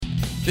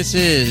This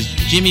is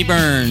Jimmy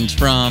Burns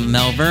from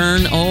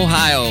Malvern,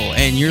 Ohio,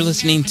 and you're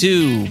listening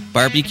to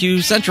Barbecue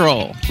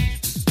Central.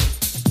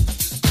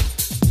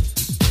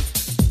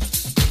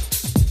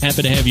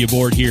 Happy to have you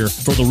aboard here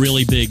for the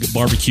really big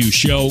barbecue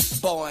show.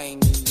 Boing.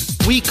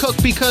 We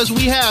cook because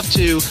we have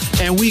to,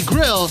 and we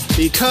grill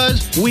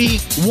because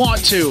we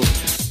want to.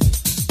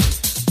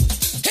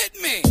 Hit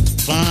me!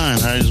 Fine,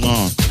 how's it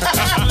going?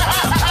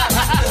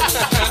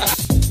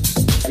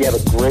 You have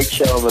a great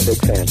show. I'm a big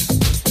fan.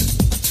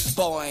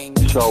 Boing.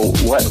 So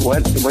what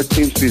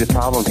seems to be the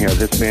problem here?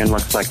 This man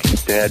looks like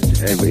he's dead,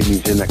 and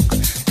he's in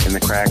the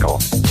crackle.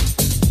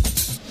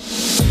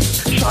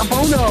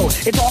 Charbono!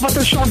 It's all about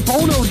the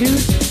charbono, dude.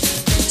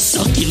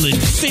 Succulent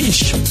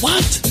fish.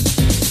 What?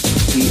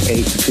 He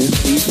ate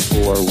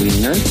 54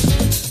 wieners.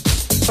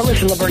 Well,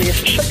 listen,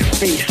 Lavernius, shut your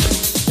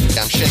face.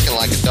 I'm shaking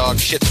like a dog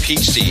shit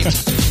peach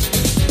seeds.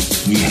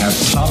 We have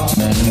top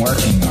men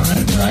working on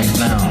it right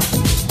now.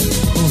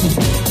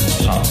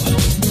 Top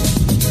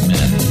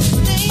men.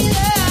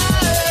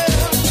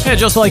 And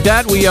just like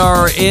that, we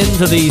are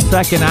into the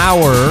second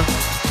hour.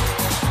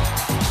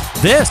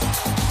 This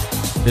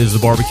is the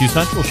Barbecue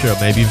Central Show.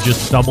 Maybe you've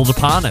just stumbled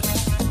upon it.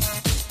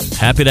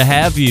 Happy to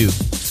have you.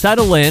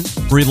 Settle in,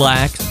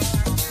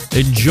 relax,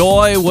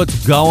 enjoy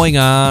what's going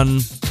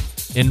on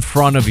in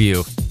front of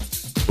you,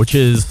 which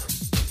is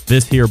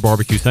this here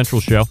Barbecue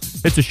Central Show.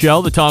 It's a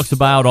show that talks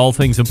about all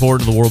things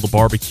important in the world of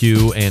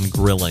barbecue and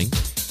grilling,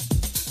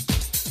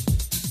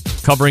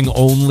 covering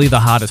only the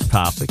hottest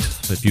topics.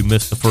 If you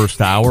missed the first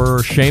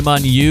hour, shame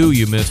on you.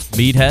 You missed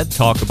Meathead.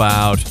 Talk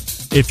about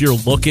if you're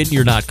looking,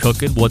 you're not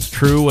cooking, what's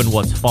true and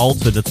what's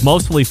false. And it's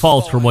mostly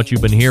false from what you've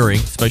been hearing,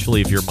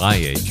 especially if you're my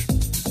age.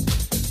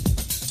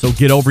 So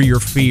get over your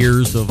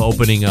fears of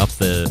opening up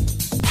the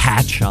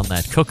hatch on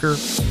that cooker.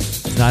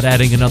 It's not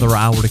adding another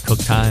hour to cook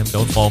time.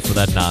 Don't fall for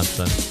that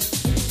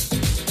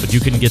nonsense. But you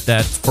can get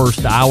that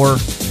first hour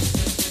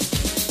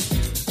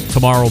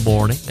tomorrow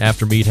morning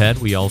after Meathead.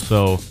 We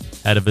also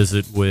had a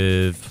visit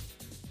with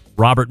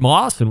Robert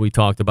Moss, and we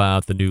talked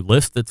about the new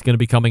list that's going to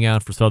be coming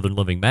out for Southern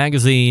Living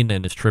Magazine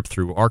and his trip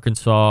through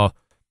Arkansas,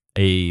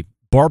 a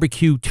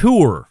barbecue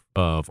tour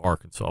of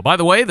Arkansas. By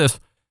the way, this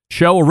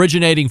show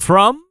originating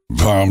from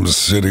Palm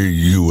City,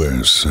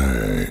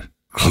 USA,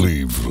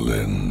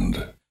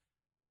 Cleveland.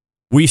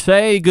 We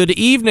say good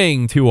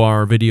evening to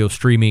our video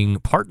streaming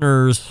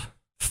partners,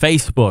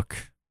 Facebook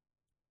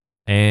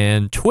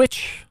and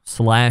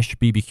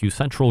Twitch/BBQ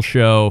Central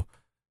Show.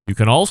 You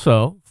can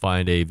also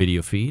find a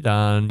video feed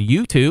on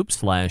YouTube/RD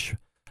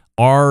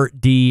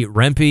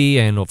Rempe.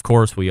 And of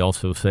course, we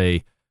also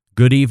say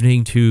good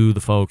evening to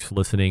the folks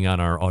listening on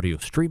our audio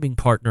streaming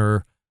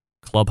partner,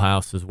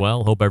 Clubhouse, as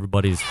well. Hope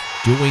everybody's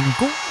doing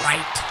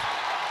great.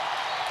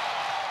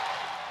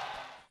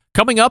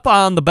 Coming up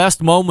on the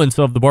best moments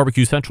of the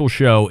Barbecue Central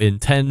Show in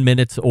 10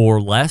 minutes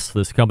or less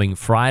this coming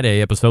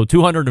Friday, episode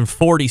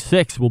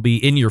 246 will be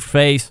in your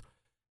face,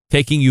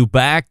 taking you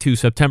back to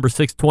September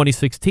 6,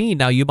 2016.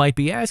 Now, you might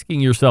be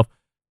asking yourself,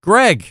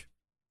 Greg,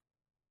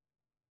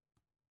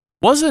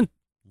 wasn't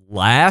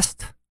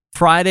last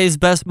Friday's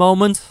best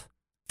moments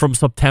from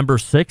September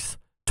 6,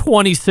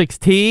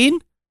 2016?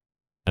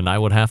 And I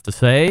would have to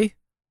say,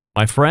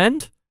 my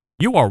friend,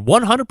 you are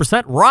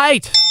 100%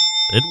 right.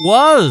 It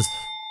was.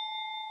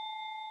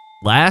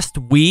 Last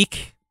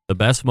week, the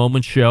Best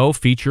Moments show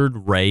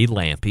featured Ray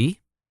Lampe,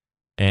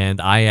 and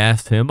I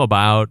asked him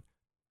about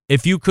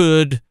if you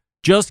could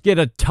just get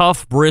a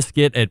tough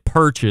brisket at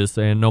purchase,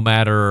 and no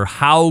matter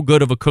how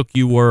good of a cook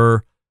you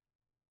were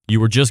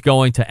just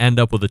going to end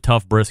up with a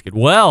tough brisket.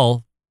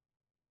 Well,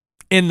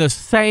 in the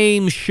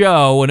same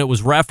show, and it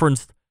was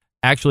referenced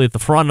actually at the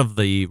front of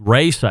the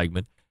Ray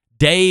segment,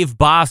 Dave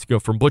Bosco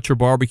from Butcher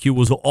Barbecue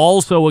was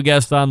also a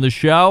guest on the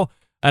show,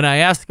 and I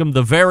asked him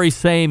the very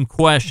same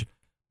question.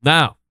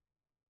 Now,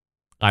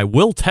 I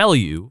will tell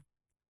you,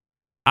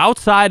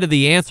 outside of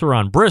the answer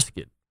on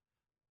brisket,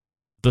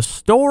 the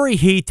story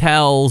he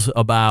tells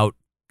about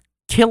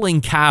killing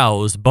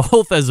cows,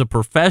 both as a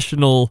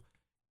professional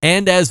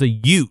and as a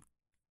youth,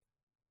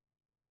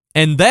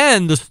 and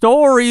then the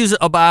stories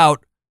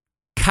about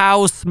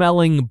cows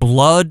smelling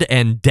blood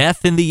and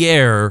death in the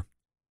air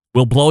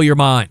will blow your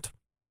mind.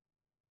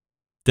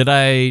 Did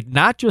I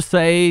not just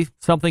say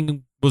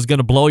something was going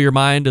to blow your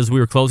mind as we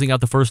were closing out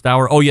the first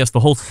hour? Oh, yes, the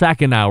whole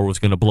second hour was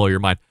going to blow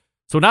your mind.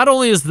 So not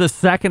only is the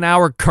second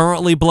hour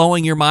currently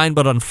blowing your mind,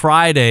 but on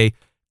Friday,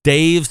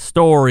 Dave's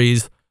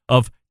stories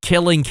of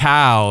killing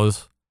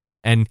cows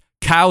and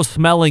cows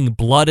smelling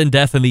blood and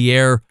death in the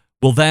air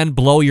will then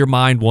blow your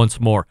mind once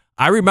more.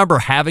 I remember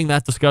having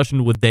that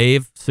discussion with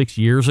Dave 6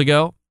 years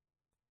ago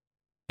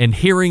and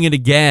hearing it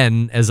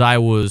again as I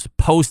was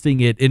posting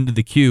it into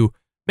the queue.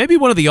 Maybe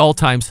one of the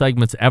all-time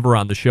segments ever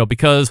on the show,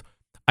 because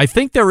I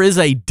think there is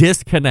a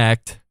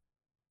disconnect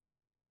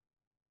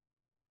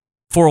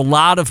for a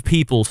lot of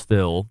people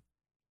still.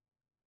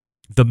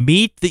 The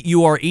meat that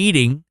you are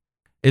eating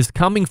is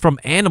coming from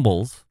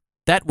animals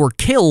that were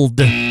killed.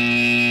 Get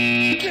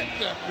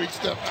that big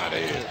stuff out of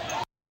here.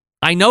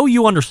 I know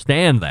you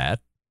understand that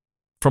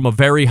from a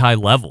very high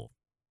level,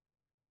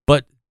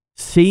 but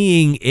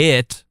seeing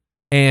it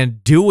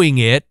and doing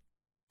it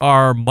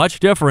are much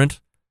different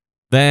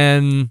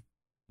than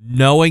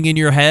knowing in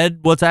your head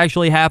what's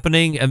actually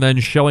happening and then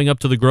showing up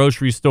to the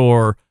grocery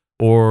store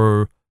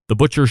or the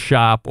butcher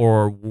shop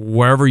or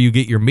wherever you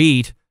get your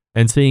meat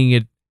and seeing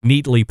it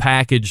neatly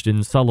packaged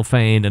in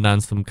cellophane and on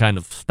some kind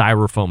of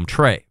styrofoam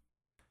tray.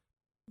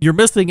 You're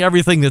missing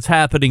everything that's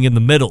happening in the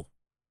middle,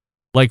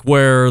 like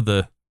where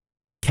the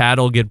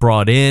cattle get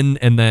brought in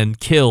and then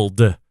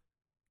killed.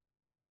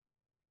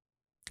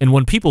 And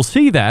when people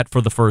see that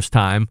for the first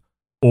time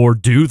or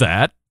do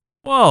that,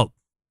 well,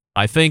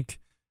 I think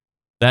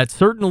that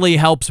certainly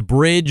helps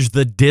bridge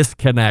the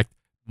disconnect.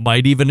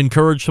 Might even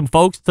encourage some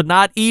folks to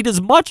not eat as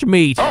much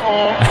meat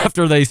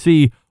after they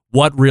see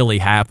what really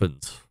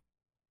happens.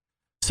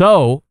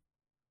 So,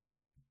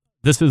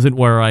 this isn't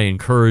where I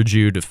encourage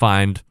you to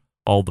find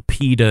all the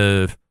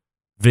PETA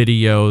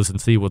videos and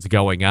see what's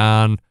going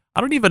on.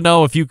 I don't even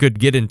know if you could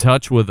get in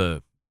touch with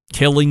a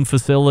killing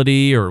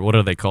facility or what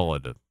do they call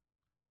it? A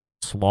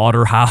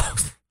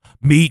slaughterhouse,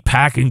 meat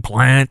packing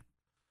plant,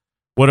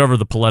 whatever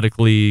the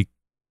politically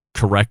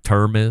correct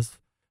term is,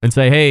 and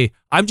say, hey,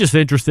 I'm just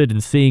interested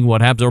in seeing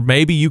what happens. Or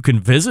maybe you can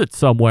visit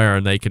somewhere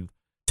and they can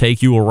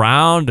take you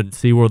around and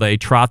see where they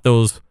trot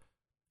those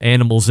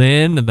animals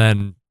in and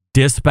then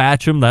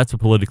dispatch them. That's a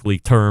politically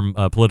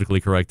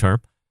correct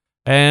term.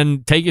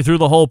 And take you through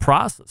the whole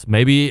process.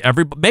 Maybe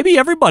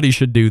everybody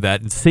should do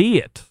that and see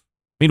it. I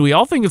mean, we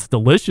all think it's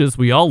delicious.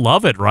 We all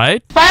love it,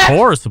 right? Of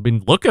course. I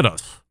mean, look at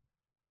us.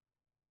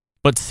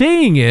 But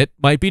seeing it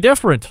might be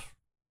different.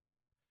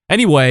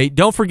 Anyway,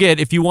 don't forget,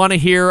 if you want to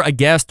hear a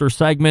guest or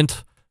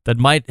segment that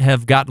might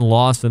have gotten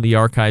lost in the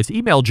archives,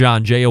 email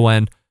John,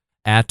 Jon,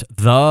 at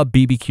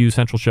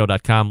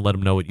thebbqcentralshow.com. Let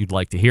him know what you'd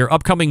like to hear.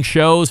 Upcoming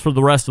shows for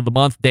the rest of the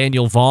month.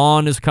 Daniel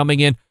Vaughn is coming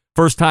in.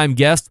 First-time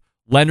guest,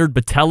 Leonard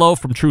Botello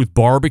from Truth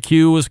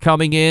Barbecue is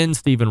coming in.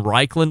 Stephen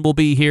Reichlin will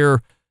be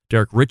here.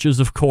 Derek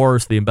Riches, of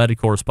course, the embedded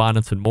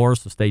correspondents, and more.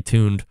 So stay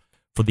tuned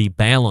for the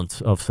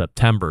balance of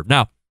September.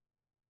 Now,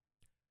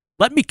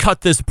 let me cut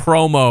this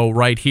promo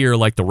right here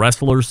like the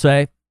wrestlers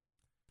say.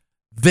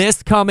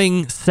 This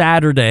coming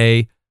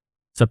Saturday,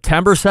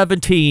 September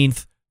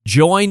 17th,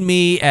 join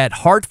me at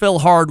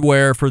Hartville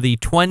Hardware for the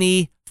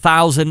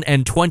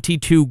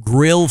 2022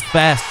 Grill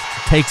Fest.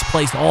 It takes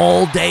place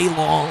all day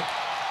long.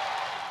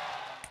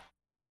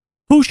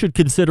 Who should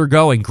consider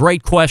going?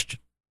 Great question.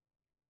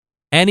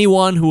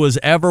 Anyone who has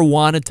ever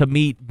wanted to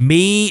meet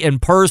me in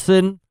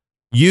person,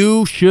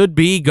 you should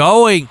be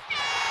going.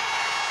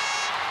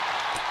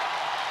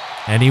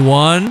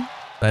 Anyone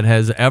that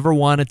has ever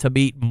wanted to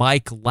meet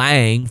Mike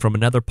Lang from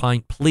Another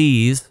Pint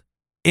Please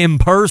in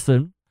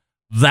person,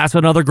 that's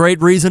another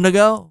great reason to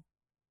go.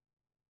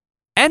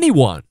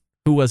 Anyone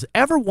who has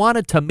ever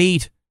wanted to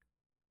meet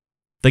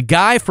the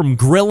guy from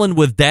Grillin'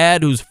 with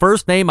Dad whose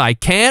first name I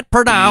can't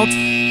pronounce,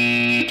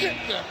 Get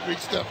that big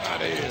stuff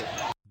out of here.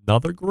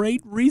 another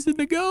great reason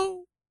to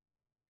go.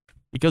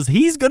 Because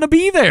he's going to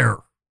be there.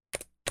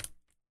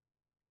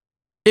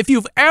 If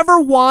you've ever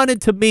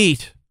wanted to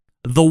meet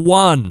the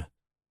one,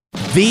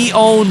 the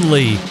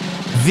only,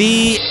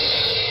 the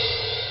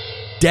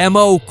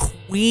demo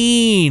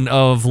queen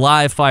of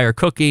live fire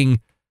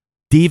cooking,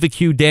 Diva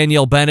Q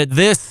Danielle Bennett,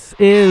 this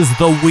is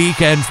the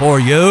weekend for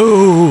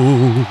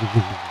you.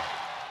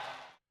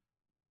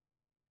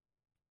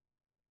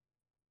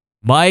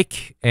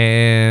 Mike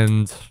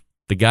and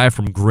the guy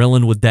from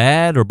Grillin' with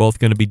Dad are both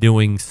going to be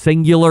doing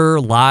singular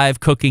live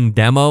cooking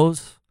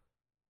demos.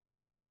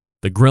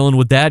 The Grillin'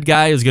 with Dad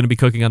guy is going to be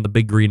cooking on the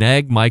Big Green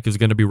Egg. Mike is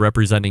going to be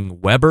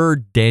representing Weber.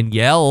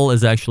 Danielle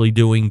is actually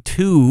doing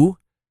 2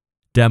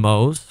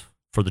 demos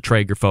for the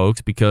Traeger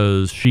folks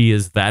because she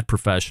is that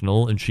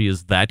professional and she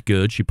is that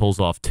good. She pulls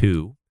off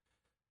 2.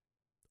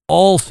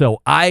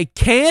 Also, I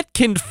can't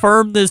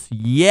confirm this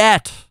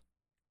yet,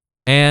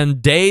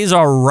 and days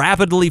are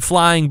rapidly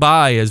flying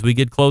by as we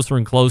get closer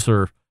and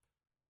closer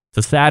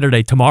to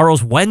Saturday.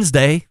 Tomorrow's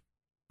Wednesday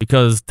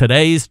because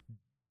today's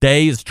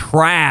day is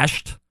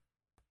trashed.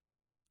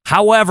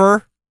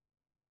 However,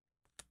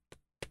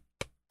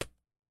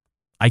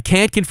 I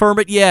can't confirm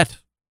it yet,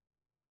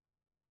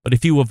 but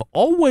if you have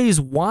always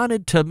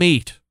wanted to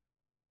meet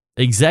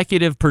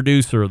executive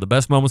producer of the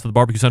Best Moments of the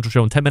Barbecue Central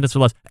Show in 10 minutes or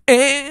less,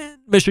 and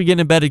Michigan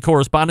embedded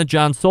correspondent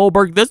John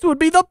Solberg, this would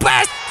be the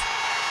best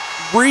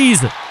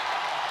reason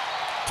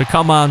to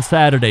come on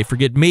Saturday.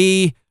 Forget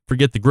me,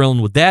 forget the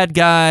Grillin' with Dad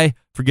guy,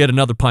 forget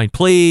Another Pint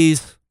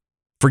Please,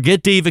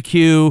 forget Diva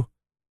Q.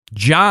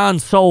 John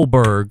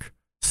Solberg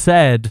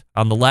said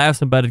on the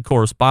last embedded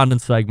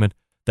correspondent segment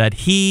that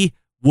he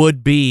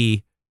would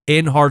be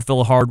in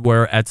Hartville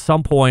Hardware at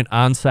some point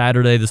on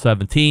Saturday the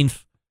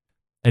 17th,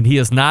 and he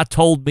has not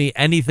told me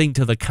anything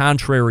to the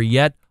contrary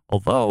yet,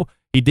 although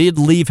he did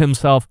leave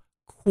himself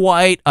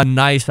quite a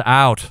nice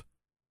out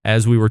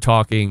as we were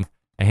talking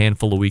a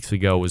handful of weeks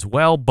ago as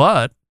well,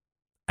 but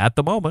at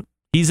the moment,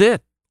 he's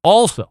it.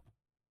 Also,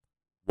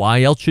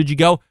 why else should you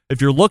go? If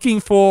you're looking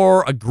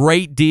for a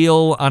great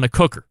deal on a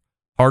cooker,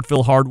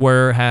 Hartville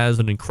Hardware has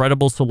an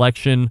incredible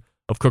selection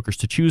of cookers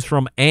to choose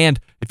from. And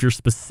if you're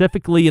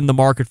specifically in the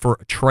market for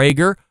a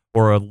Traeger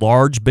or a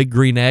large Big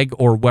Green Egg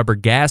or Weber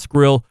gas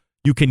grill,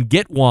 you can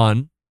get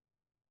one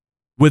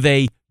with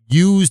a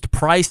used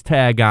price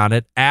tag on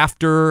it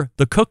after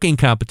the cooking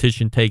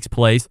competition takes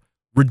place.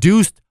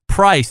 Reduced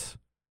price.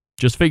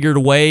 Just figured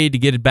a way to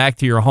get it back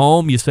to your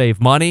home. You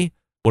save money.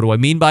 What do I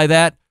mean by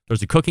that?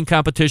 There's a cooking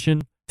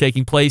competition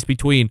taking place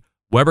between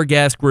Weber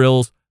gas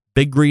grills,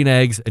 Big Green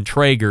Eggs, and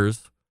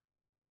Traegers.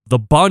 The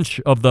bunch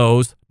of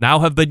those now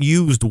have been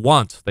used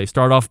once. They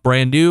start off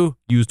brand new,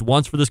 used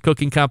once for this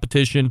cooking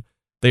competition.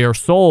 They are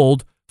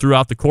sold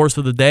throughout the course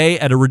of the day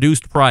at a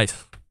reduced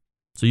price.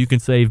 So you can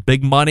save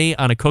big money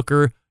on a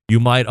cooker you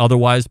might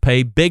otherwise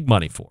pay big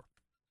money for.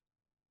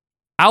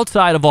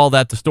 Outside of all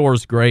that, the store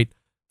is great.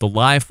 The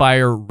live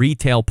fire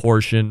retail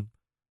portion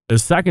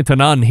is second to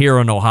none here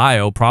in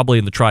Ohio, probably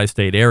in the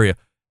tri-state area.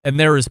 And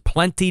there is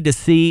plenty to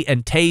see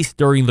and taste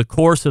during the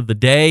course of the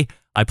day.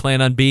 I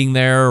plan on being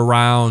there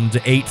around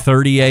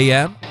 8:30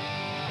 a.m.,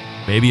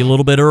 maybe a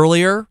little bit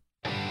earlier.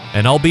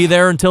 And I'll be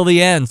there until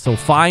the end. So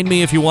find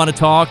me if you want to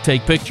talk,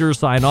 take pictures,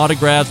 sign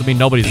autographs. I mean,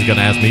 nobody's going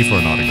to ask me for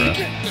an autograph.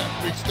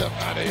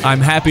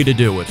 I'm happy to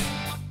do it.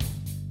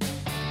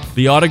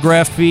 The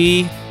autograph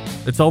fee,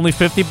 it's only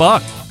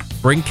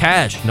 $50. Bring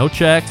cash. No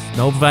checks,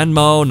 no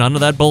Venmo, none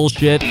of that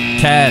bullshit.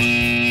 Cash.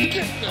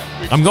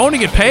 I'm going to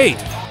get paid.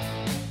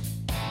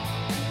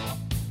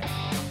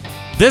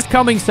 This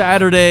coming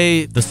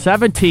Saturday, the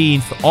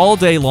 17th, all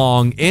day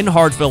long in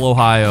Hartville,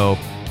 Ohio,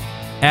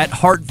 at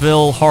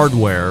Hartville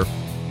Hardware,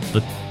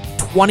 the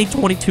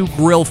 2022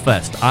 Grill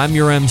Fest. I'm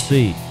your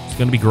MC. It's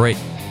going to be great.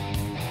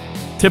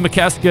 Tim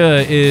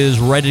McKeska is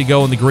ready to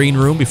go in the green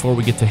room before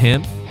we get to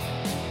him.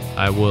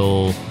 I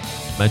will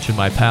mention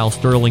my pal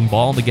Sterling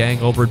Ball and the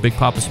gang over at Big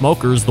Papa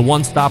Smokers, the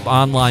one-stop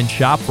online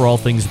shop for all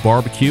things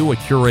barbecue, a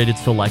curated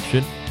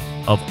selection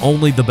of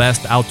only the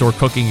best outdoor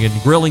cooking and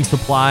grilling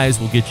supplies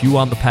will get you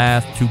on the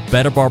path to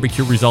better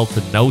barbecue results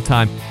in no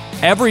time.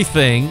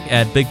 Everything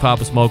at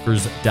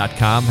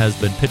BigPapaSmokers.com has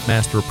been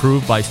Pitmaster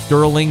approved by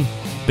Sterling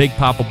Big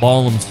Papa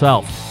Ball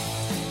himself.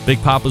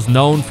 Big Papa's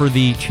known for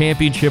the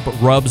championship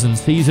rubs and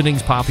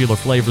seasonings, popular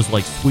flavors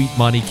like Sweet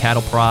Money,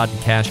 Cattle Prod, and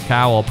Cash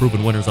Cow, all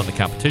proven winners on the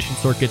competition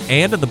circuit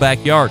and in the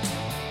backyards.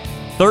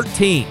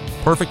 13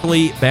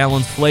 perfectly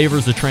balanced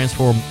flavors that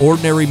transform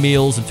ordinary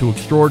meals into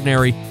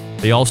extraordinary.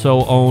 They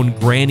also own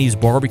Granny's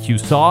barbecue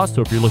sauce,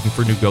 so if you're looking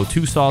for a new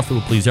go-to sauce that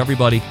will please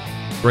everybody,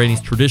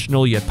 Granny's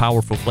traditional yet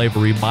powerful flavor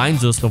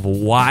reminds us of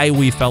why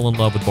we fell in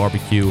love with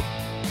barbecue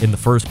in the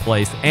first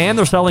place, and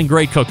they're selling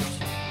great cookers.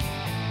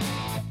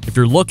 If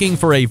you're looking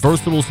for a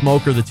versatile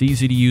smoker that's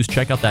easy to use,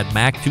 check out that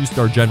Mac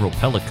 2-Star General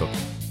Pellet Cooker.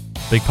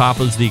 Big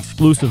Papa's the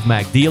exclusive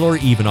Mac dealer,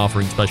 even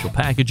offering special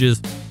packages.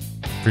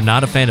 If you're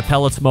not a fan of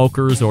pellet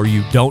smokers or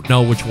you don't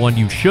know which one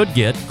you should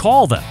get,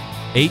 call them.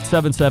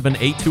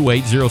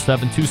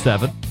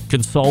 877-828-0727.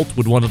 Consult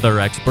with one of their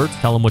experts.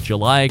 Tell them what you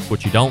like,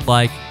 what you don't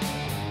like.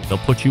 They'll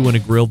put you in a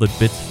grill that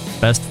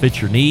best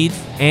fits your needs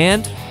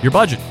and your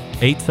budget.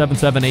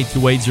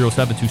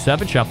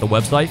 877-828-0727. Shop the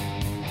website.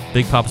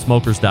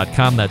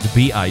 BigPopSmokers.com. That's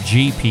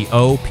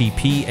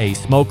BigPoppa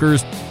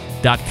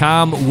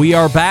Smokers.com. We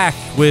are back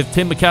with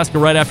Tim McKeska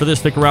right after this.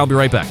 Stick around. Be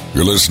right back.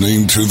 You're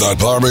listening to the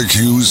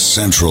Barbecue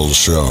Central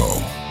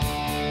Show.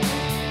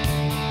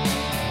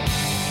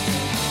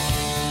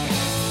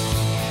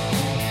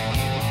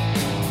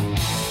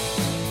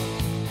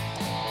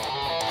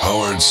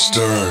 Howard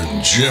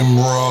Stern, Jim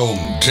Rome,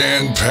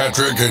 Dan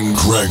Patrick, and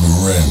Greg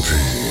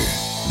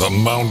Rempe. The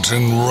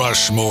Mountain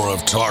Rushmore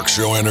of talk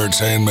show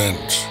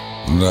entertainment.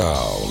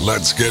 Now,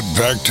 let's get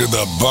back to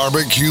the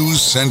Barbecue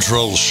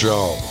Central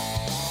Show.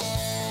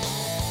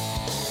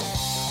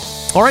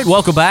 All right,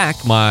 welcome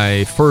back.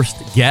 My first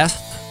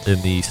guest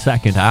in the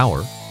second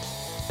hour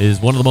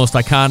is one of the most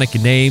iconic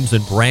names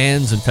and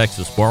brands in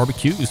Texas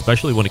barbecue,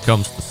 especially when it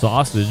comes to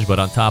sausage. But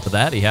on top of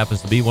that, he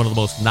happens to be one of the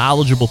most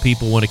knowledgeable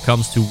people when it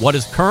comes to what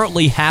is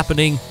currently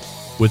happening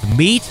with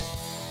meat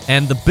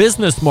and the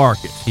business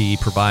market. He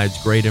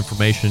provides great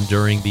information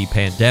during the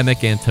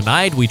pandemic, and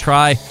tonight we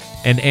try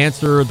and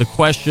answer the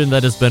question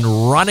that has been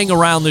running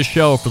around this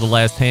show for the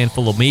last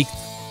handful of weeks.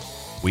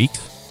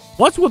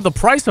 What's with the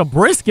price of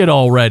brisket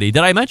already?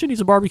 Did I mention he's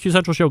a Barbecue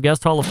Central Show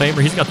guest Hall of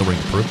Famer? He's got the ring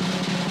of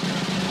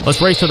proof.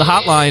 Let's race to the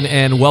hotline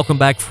and welcome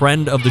back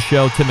friend of the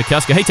show, Tim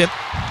McKeska. Hey, Tim.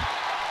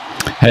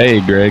 Hey,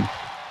 Greg.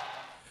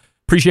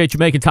 Appreciate you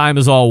making time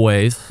as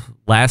always.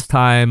 Last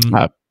time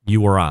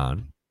you were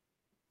on,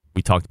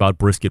 we talked about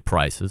brisket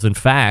prices. In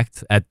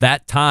fact, at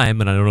that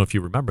time, and I don't know if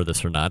you remember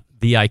this or not,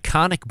 the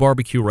iconic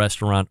barbecue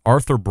restaurant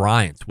Arthur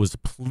Bryant's was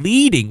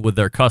pleading with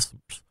their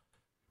customers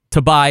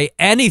to buy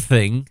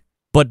anything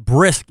but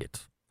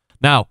brisket.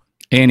 Now,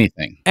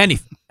 anything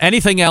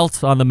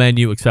else on the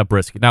menu except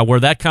brisket. Now,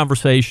 where that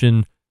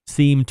conversation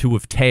seemed to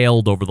have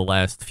tailed over the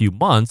last few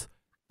months,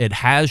 it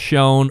has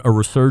shown a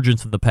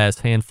resurgence in the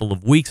past handful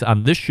of weeks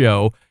on this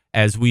show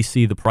as we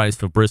see the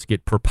price of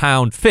brisket per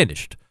pound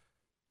finished.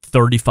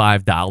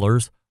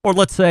 $35, or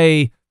let's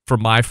say,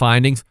 from my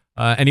findings,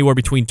 anywhere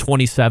between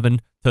 $27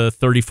 to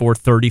 $34,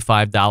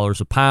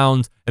 $35 a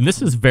pound. And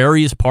this is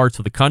various parts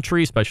of the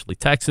country, especially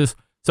Texas.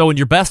 So in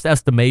your best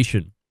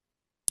estimation,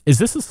 is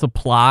this a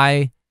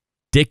supply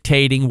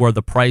dictating where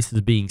the price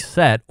is being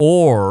set,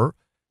 or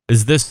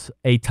is this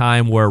a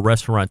time where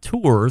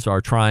restaurateurs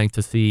are trying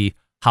to see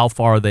how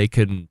far they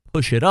can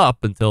push it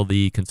up until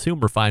the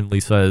consumer finally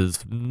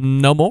says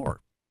no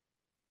more?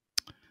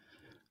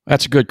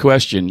 That's a good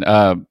question.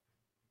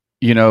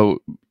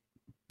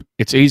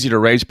 It's easy to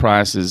raise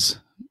prices.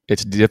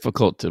 It's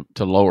difficult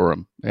to lower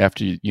them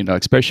after,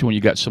 especially when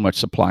you got so much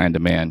supply and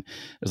demand.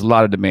 There's a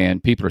lot of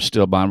demand. People are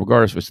still buying,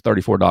 regardless if it's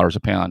 $34 a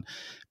pound.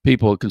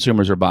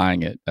 Consumers are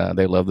buying it.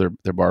 They love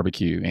their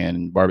barbecue,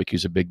 and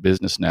barbecue's a big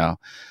business now.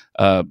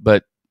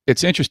 But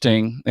it's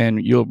interesting,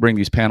 and you'll bring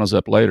these panels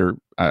up later,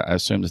 I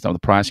assume, some of the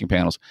pricing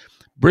panels.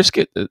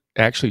 Brisket,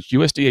 actually,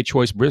 USDA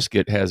choice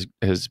brisket has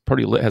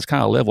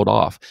kind of leveled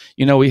off.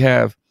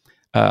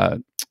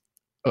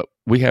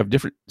 We have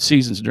different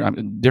seasons,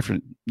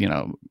 different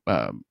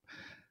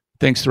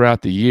things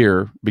throughout the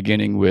year,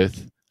 beginning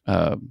with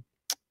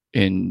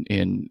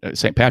in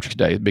St. Patrick's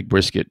Day, big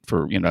brisket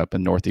for up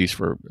in the Northeast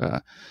for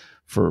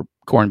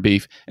corned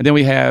beef, and then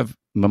we have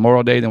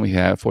Memorial Day, then we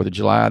have 4th of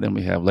July, then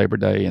we have Labor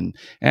Day, and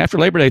after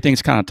Labor Day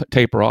things kind of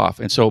taper off,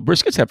 and so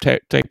briskets have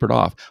tapered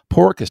off.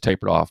 Pork has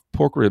tapered off,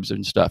 pork ribs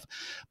and stuff.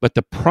 But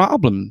the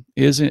problem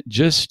isn't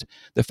just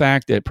the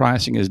fact that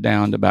pricing is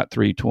down to about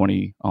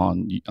 $3.20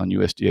 on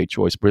USDA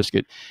choice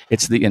brisket;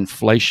 it's the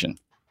inflation,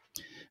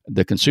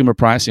 the consumer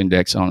price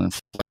index on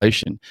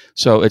inflation.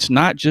 So it's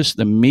not just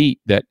the meat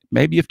that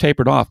maybe have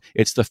tapered off;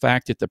 it's the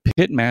fact that the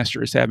pit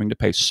master is having to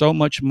pay so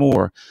much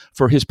more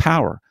for his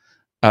power,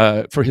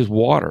 for his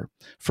water,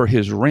 for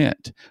his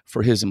rent,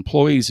 for his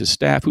employees, his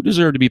staff, who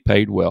deserve to be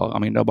paid well. I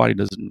mean, nobody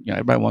doesn't.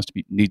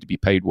 Everybody needs to be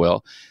paid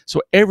well.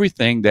 So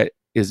everything that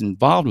is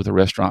involved with the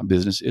restaurant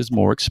business is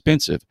more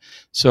expensive.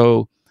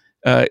 So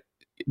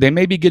they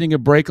may be getting a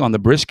break on the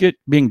brisket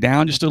being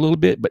down just a little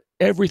bit, but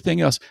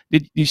everything else.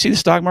 Did you see the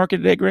stock market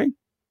today, Greg?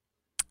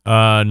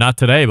 Not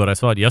today, but I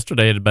saw it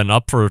yesterday. It had been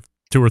up for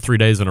 2 or 3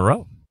 days in a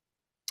row.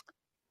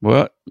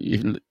 Well,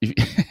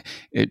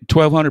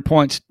 1,200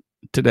 points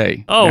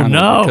today. Oh,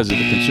 no. Because of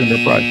the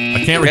consumer price.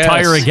 I can't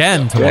retire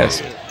again tomorrow.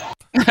 Yes.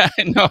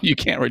 No, you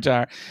can't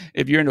retire.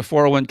 If you're in the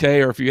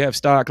 401k or if you have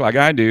stock like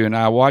I do and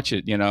I watch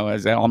it,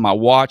 as on my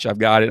watch, I've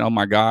got it. Oh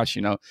my gosh,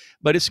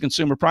 but it's a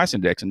consumer price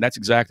index, and that's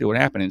exactly what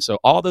happened. And so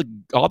all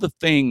the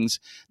things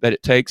that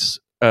it takes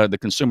the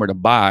consumer to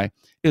buy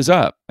is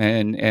up.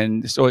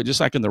 And so just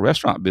like in the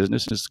restaurant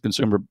business, this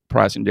consumer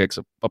price index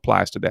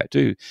applies to that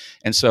too.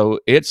 And so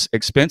it's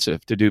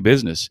expensive to do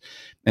business.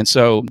 And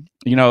so,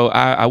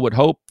 I would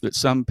hope that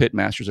some pit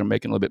masters are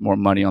making a little bit more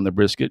money on the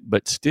brisket,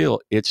 but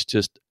still it's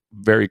just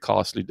very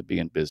costly to be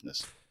in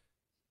business.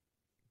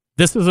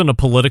 This isn't a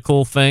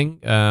political thing.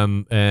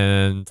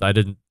 And I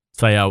didn't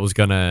say I was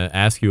going to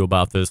ask you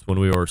about this when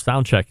we were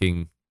sound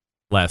checking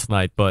last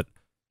night, but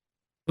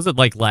was it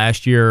like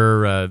last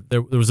year?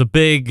 There was a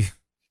big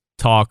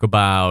talk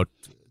about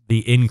the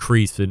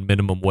increase in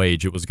minimum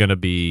wage. It was going to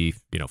be,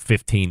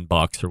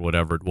 $15 or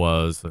whatever it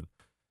was. And,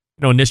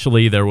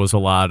 initially there was a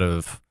lot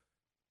of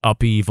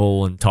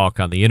upheaval and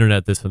talk on the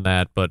internet, this and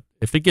that. But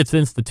if it gets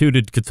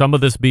instituted, could some of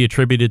this be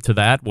attributed to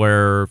that,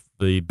 where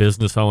the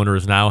business owner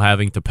is now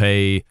having to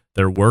pay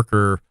their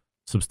worker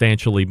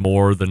substantially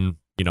more than,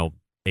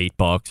 $8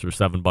 or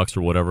 $7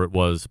 or whatever it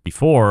was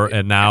before,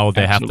 and now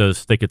they have to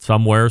stick it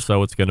somewhere,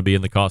 so it's going to be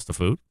in the cost of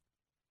food?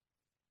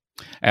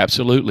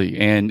 Absolutely.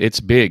 And it's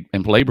big,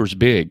 and labor's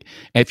big.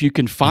 And if you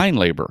can find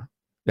labor,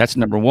 that's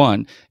number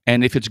one.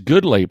 And if it's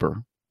good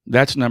labor,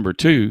 that's number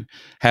two.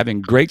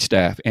 Having great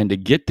staff, and to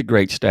get the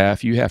great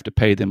staff, you have to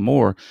pay them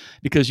more,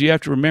 because you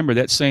have to remember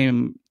that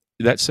same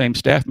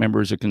staff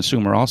member is a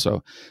consumer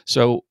also.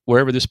 So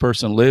wherever this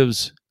person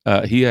lives,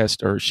 he has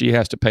to, or she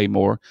has to pay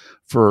more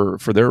for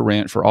their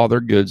rent, for all their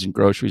goods and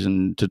groceries,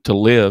 and to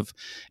live.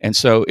 And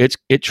so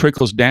it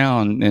trickles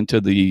down into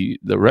the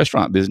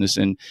restaurant business.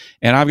 And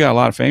I've got a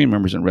lot of family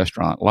members in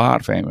restaurant,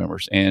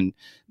 and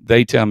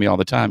they tell me all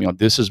the time,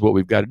 this is what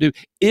we've got to do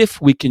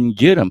if we can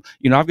get them.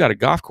 I've got a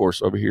golf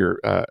course over here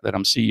that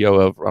I'm CEO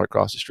of right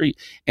across the street,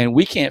 and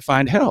we can't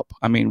find help.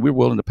 I mean, we're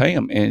willing to pay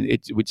them, and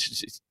it's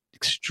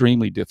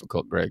extremely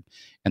difficult, Greg,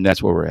 and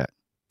that's where we're at.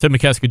 Tim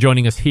McKeska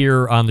joining us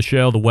here on the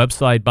show. The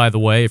website, by the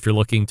way, if you're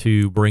looking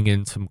to bring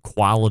in some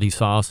quality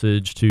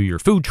sausage to your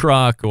food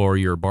truck or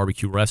your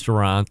barbecue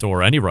restaurant,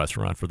 or any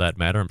restaurant for that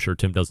matter, I'm sure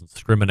Tim doesn't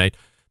discriminate.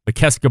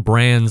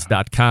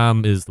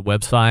 McKeskaBrands.com is the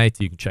website.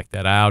 You can check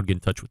that out, get in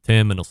touch with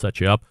Tim, and he'll set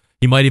you up.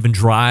 He might even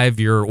drive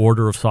your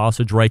order of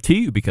sausage right to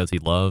you, because he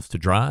loves to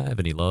drive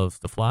and he loves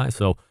to fly.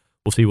 So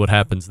we'll see what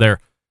happens there.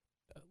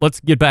 Let's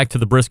get back to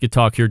the brisket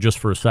talk here just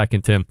for a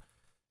second, Tim.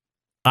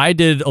 I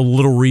did a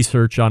little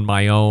research on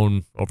my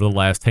own over the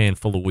last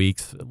handful of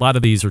weeks. A lot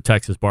of these are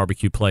Texas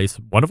barbecue place.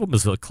 One of them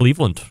is a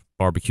Cleveland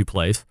barbecue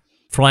place.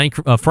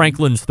 Franklin's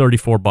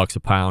 $34 a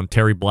pound.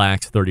 Terry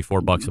Black's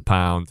 $34 a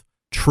pound.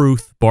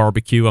 Truth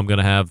Barbecue. I'm going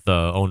to have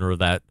the owner of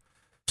that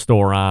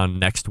store on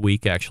next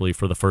week, actually,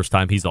 for the first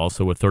time. He's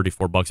also at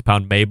 $34 a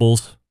pound.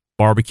 Mabel's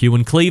barbecue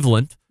in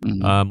Cleveland.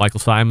 Michael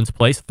Simon's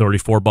place,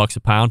 $34 a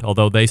pound,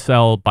 although they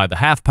sell by the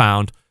half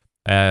pound,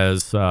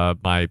 as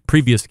my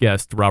previous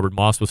guest, Robert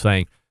Moss, was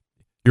saying.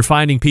 You're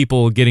finding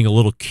people getting a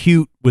little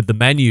cute with the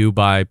menu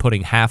by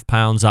putting half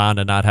pounds on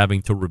and not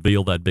having to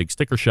reveal that big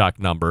sticker shock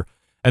number.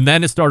 And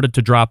then it started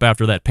to drop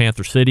after that.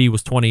 Panther City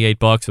was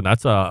 $28, and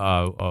that's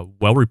a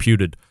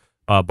well-reputed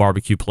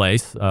barbecue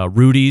place.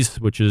 Rudy's,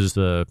 which is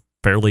a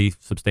fairly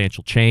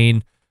substantial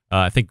chain,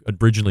 I think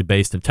originally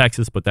based in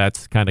Texas, but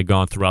that's kind of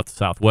gone throughout the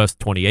Southwest,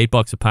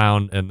 $28 a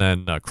pound. And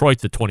then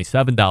Kreutz at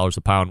 $27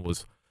 a pound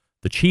was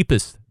the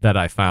cheapest that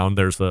I found.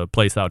 There's a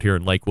place out here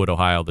in Lakewood,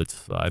 Ohio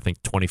that's, I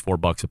think,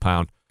 $24 a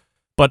pound.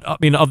 But, I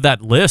mean, of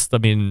that list, I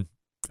mean,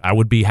 I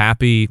would be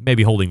happy,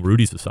 maybe holding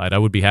Rudy's aside, I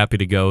would be happy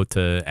to go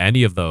to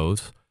any of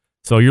those.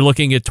 So you're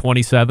looking at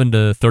 $27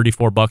 to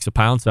 $34 a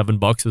pound.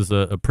 $7 is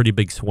a pretty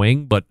big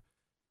swing, but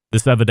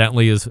this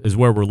evidently is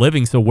where we're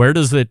living. So where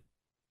does it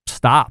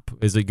stop?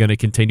 Is it going to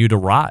continue to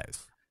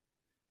rise?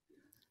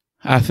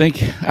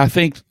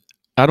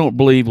 I don't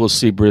believe we'll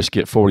see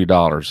brisket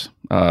 $40.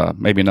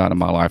 Maybe not in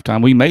my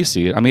lifetime. We may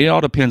see it. I mean, it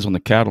all depends on the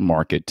cattle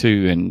market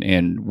too,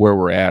 and where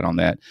we're at on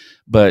that.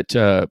 But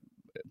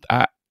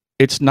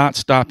it's not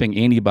stopping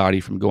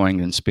anybody from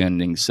going and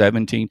spending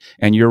 17.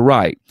 And you're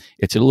right.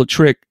 It's a little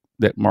trick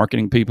that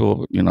marketing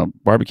people,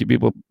 barbecue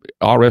people,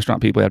 all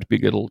restaurant people have to be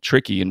a little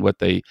tricky in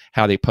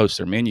how they post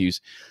their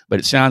menus. But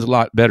it sounds a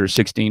lot better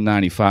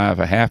 $16.95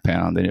 a half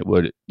pound than it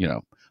would,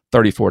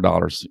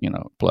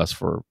 $34, plus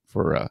for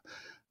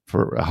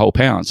a whole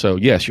pound. So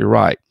yes, you're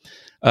right.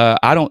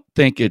 I don't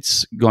think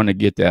it's going to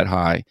get that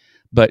high.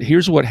 But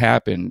here's what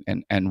happened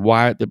and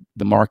why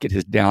the market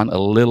is down a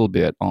little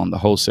bit on the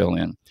wholesale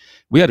end.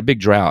 We had a big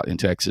drought in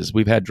Texas.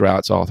 We've had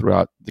droughts all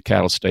throughout the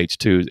cattle states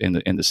too,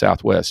 in the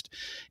Southwest.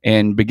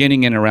 And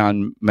beginning in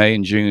around May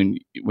and June,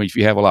 if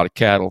you have a lot of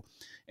cattle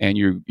and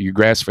you're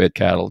grass-fed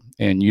cattle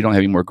and you don't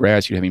have any more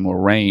grass, you have any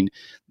more rain,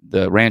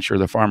 the rancher,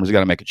 the farmer's got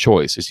to make a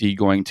choice. Is he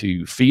going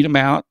to feed them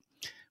out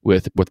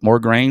with more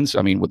grains?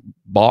 I mean, with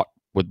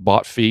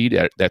bought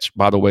feed, that's,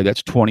 by the way,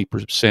 that's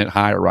 20%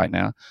 higher right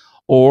now.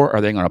 Or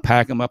are they going to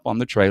pack them up on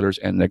the trailers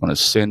and they're going to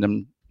send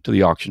them to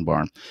the auction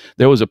barn?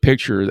 There was a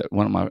picture that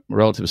one of my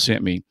relatives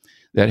sent me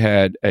that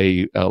had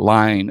a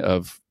line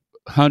of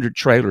 100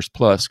 trailers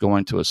plus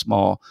going to a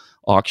small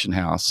auction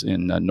house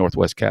in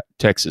Northwest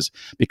Texas,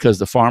 because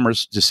the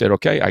farmers just said,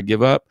 okay, I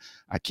give up.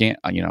 I can't,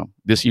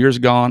 this year's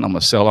gone. I'm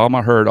going to sell all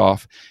my herd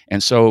off.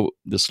 And so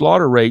the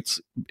slaughter rates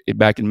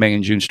back in May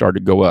and June started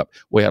to go up.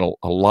 We had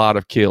a lot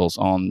of kills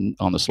on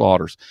the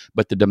slaughters,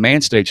 but the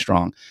demand stayed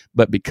strong.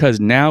 But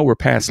because now we're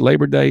past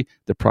Labor Day,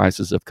 the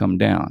prices have come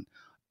down.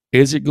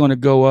 Is it going to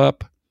go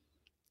up?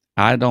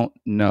 I don't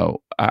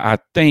know. I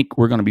think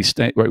we're going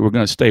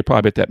to stay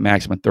probably at that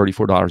maximum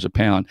 $34 a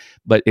pound,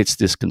 but it's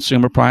this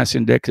consumer price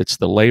index, it's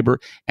the labor,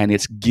 and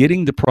it's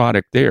getting the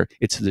product there.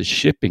 It's the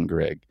shipping,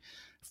 Greg.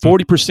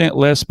 40%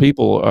 less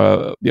people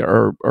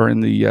are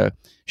in the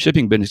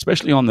shipping business,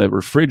 especially on the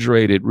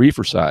refrigerated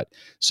reefer side.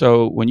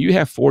 So when you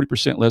have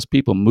 40% less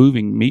people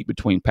moving meat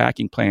between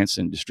packing plants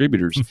and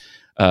distributors,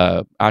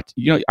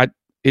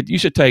 it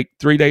used to take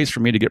 3 days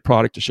for me to get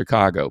product to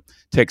Chicago.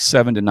 It takes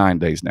 7 to 9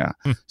 days now.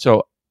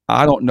 So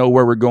I don't know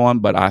where we're going,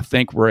 but I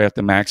think we're at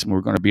the maximum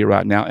we're going to be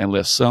right now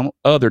unless some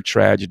other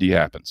tragedy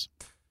happens.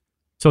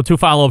 So 2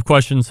 follow-up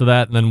questions to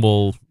that, and then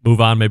we'll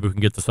move on. Maybe we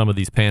can get to some of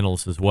these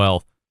panels as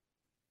well.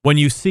 When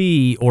you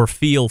see or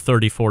feel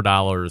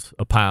 $34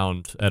 a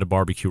pound at a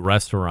barbecue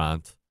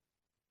restaurant,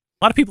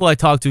 a lot of people I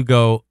talk to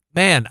go,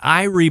 man,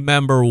 I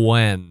remember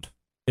when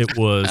it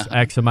was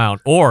X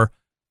amount. Or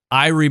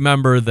I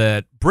remember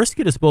that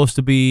brisket is supposed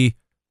to be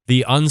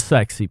the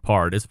unsexy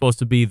part. It's supposed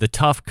to be the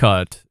tough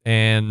cut.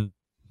 And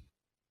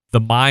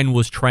the mind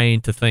was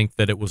trained to think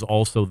that it was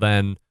also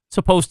then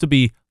supposed to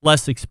be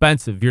less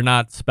expensive. You're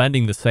not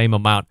spending the same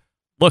amount.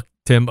 Look,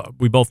 Tim,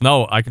 we both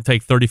know I can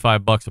take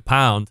 $35 a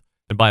pound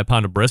and buy a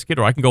pound of brisket,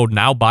 or I can go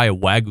now buy a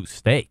Wagyu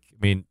steak. I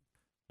mean,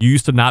 you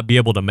used to not be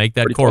able to make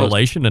that pretty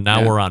correlation, close. And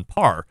now we're on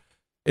par.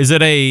 Is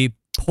it a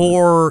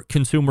poor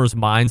consumer's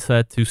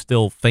mindset to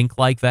still think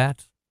like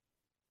that?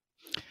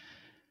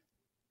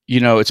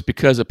 It's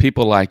because of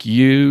people like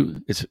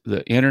you. It's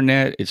the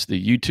internet. It's the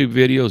YouTube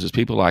videos. It's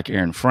people like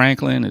Aaron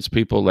Franklin. It's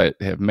people that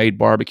have made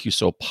barbecue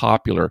so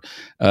popular.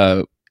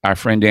 Our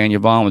friend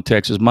Daniel Vaughn with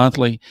Texas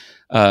Monthly.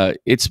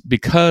 It's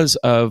because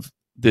of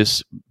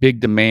this big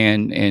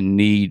demand and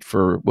need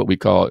for what we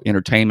call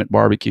entertainment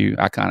barbecue.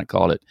 I kind of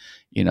call it,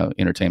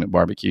 entertainment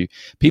barbecue.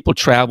 People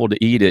travel to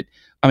eat it.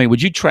 I mean,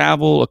 would you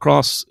travel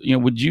across,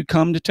 would you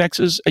come to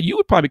Texas? You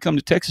would probably come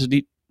to Texas to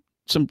eat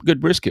some good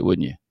brisket,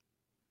 wouldn't you?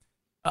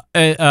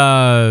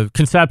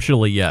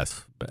 Conceptually,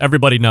 yes.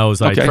 Everybody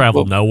knows I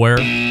travel nowhere,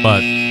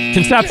 but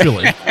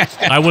conceptually,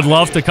 I would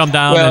love to come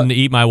down and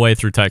eat my way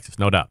through Texas,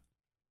 no doubt.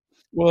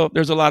 Well,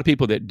 there's a lot of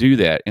people that do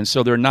that, and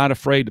so they're not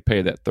afraid to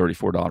pay that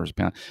 $34 a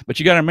pound. But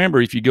you got to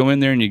remember, if you go in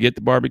there and you get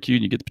the barbecue,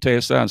 and you get the potato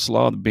salad, and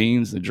slaw, the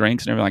beans, the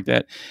drinks, and everything like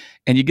that,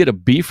 and you get a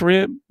beef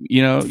rib,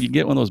 you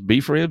get one of those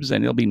beef ribs,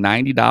 and it'll be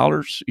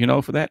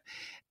 $90, for that.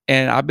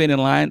 And I've been in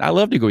line. I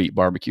love to go eat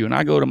barbecue, and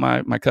I go to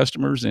my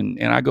customers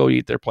and I go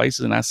eat their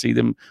places, and I see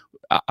them.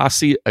 I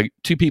see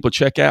two people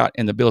check out,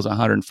 and the bill is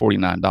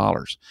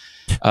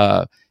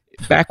 $149.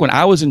 Back when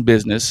I was in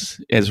business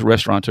as a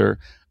restaurateur,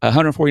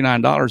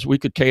 $149, we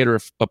could cater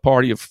a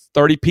party of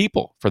 30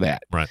 people for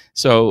that. Right.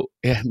 So,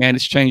 man,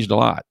 it's changed a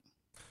lot.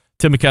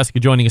 Tim McKeska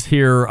joining us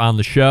here on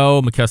the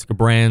show,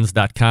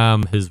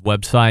 McKeskaBrands.com, his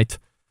website.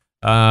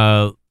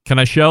 Can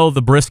I show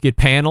the brisket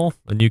panel,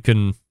 and you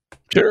can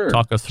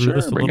talk us through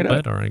this a little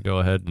bit? All right, go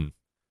ahead and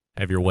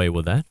have your way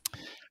with that.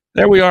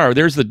 There we are.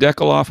 There's the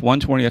Decaloff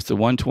 120. That's the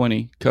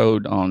 120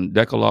 code on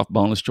Decaloff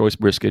boneless choice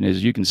brisket.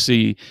 As you can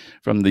see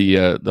from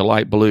the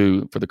light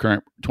blue for the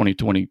current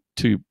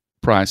 2022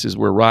 prices,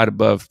 we're right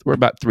above. We're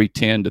about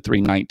 310 to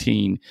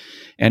 319.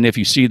 And if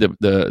you see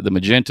the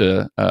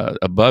magenta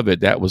above it,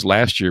 that was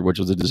last year, which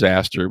was a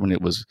disaster when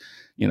it was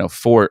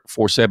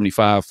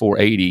 475,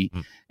 480.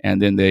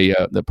 And then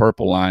the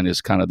purple line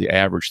is kind of the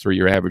average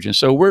 3-year average. And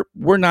so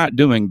we're not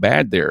doing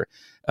bad there.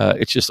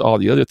 It's just all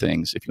the other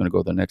things. If you want to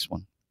go to the next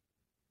one.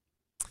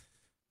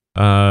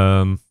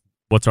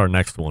 What's our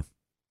next one?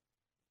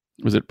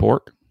 Was it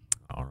pork?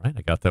 All right,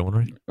 I got that one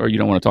right. Or you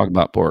don't want to talk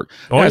about pork?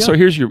 Oh, yeah. So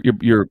here's your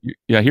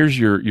here's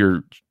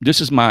your.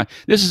 This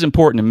is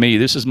important to me.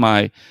 This is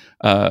my.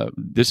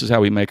 This is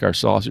how we make our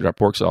sausage, our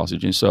pork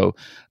sausage, and so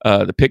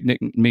the picnic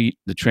meat,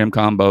 the trim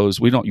combos.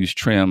 We don't use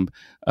trim,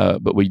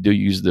 but we do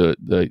use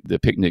the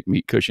picnic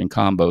meat cushion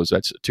combos.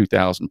 That's a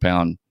 2,000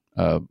 pound,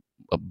 a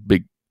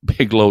big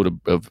load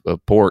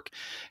of pork,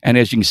 and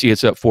as you can see,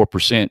 it's up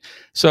 4%.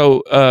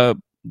 So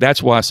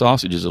that's why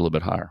sausage is a little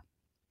bit higher.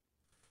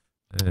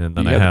 And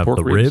then I have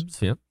the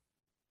ribs. Yep.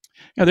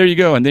 Yeah, there you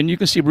go. And then you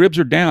can see ribs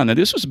are down. Now,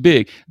 this was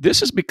big.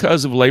 This is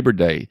because of Labor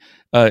Day.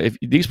 If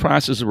these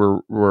prices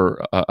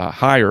were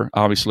higher,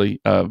 obviously,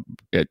 at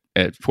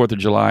 4th of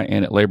July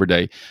and at Labor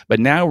Day.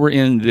 But now we're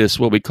in this,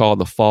 what we call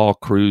the fall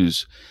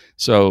cruise.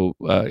 So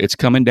it's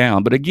coming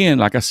down. But again,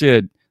 like I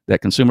said,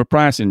 that consumer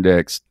price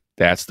index,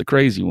 that's the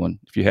crazy one.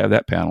 If you have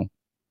that panel.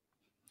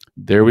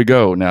 There we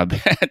go. Now,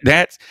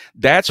 that's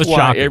why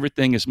shocking.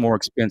 Everything is more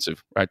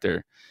expensive right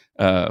there.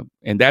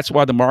 And that's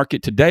why the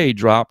market today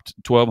dropped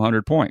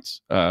 1,200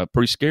 points.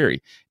 Pretty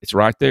scary. It's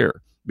right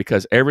there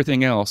because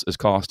everything else is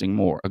costing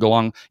more. I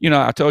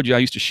told you I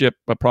used to ship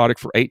a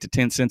product for 8 to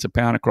 10 cents a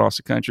pound across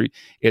the country.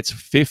 It's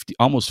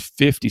almost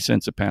 50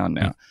 cents a pound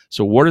now.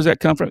 So where does that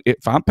come from?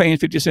 If I'm paying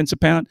 50 cents a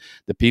pound,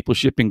 the people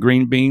shipping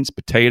green beans,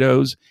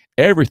 potatoes,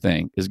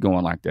 everything is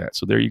going like that.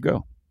 So there you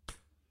go.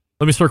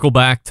 Let me circle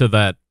back to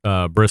that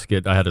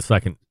brisket. I had a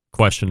second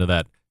question to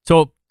that.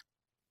 So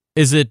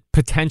is it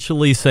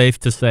potentially safe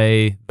to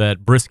say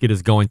that brisket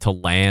is going to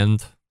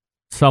land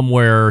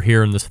somewhere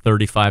here in this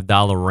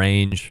 $35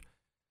 range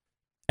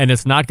and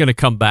it's not going to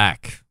come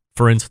back?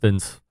 For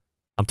instance,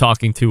 I'm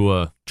talking to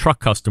a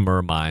truck customer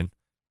of mine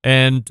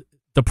and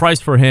the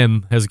price for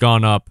him has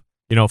gone up,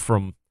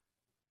 from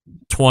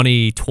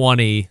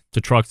 2020 to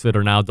trucks that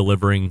are now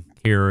delivering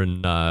here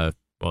in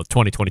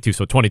 2022,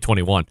 so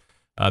 2021.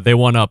 They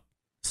went up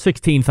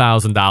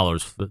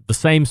 $16,000, the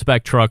same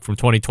spec truck from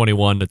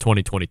 2021 to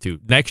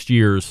 2022. Next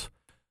year's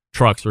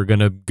trucks are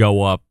going to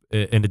go up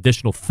an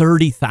additional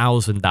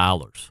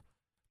 $30,000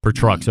 per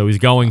truck. So he's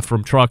going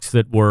from trucks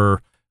that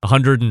were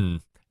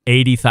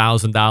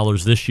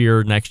 $180,000 this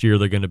year. Next year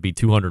they're going to be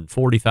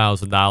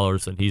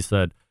 $240,000. And he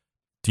said,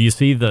 "Do you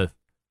see the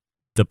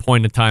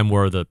point in time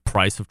where the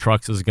price of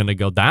trucks is going to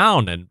go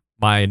down?" And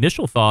my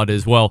initial thought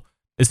is, well,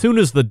 as soon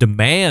as the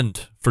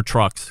demand for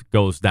trucks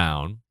goes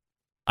down,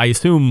 I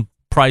assume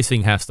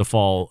pricing has to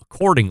fall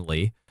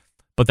accordingly,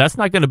 but that's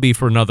not going to be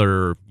for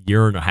another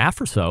year and a half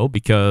or so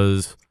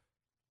because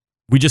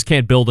we just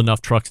can't build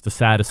enough trucks to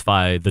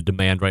satisfy the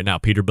demand right now.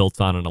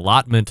 Peterbilt's on an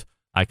allotment.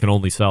 I can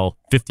only sell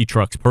 50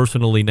 trucks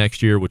personally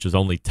next year, which is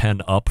only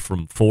 10 up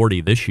from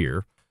 40 this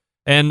year.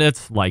 And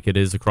it's like it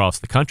is across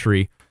the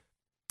country.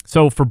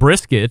 So for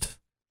brisket,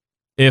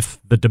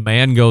 if the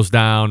demand goes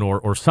down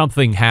or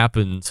something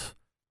happens,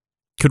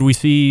 could we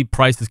see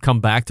prices come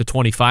back to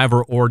 25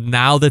 or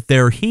now that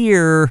they're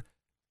here,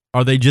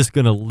 are they just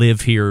going to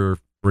live here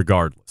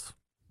regardless?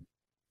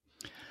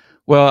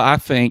 Well, I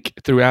think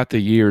throughout the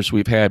years,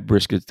 we've had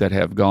briskets that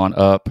have gone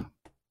up.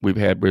 We've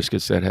had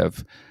briskets that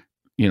have,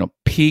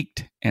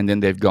 peaked and then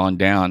they've gone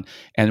down.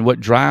 And what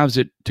drives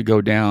it to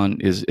go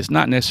down is it's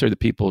not necessarily the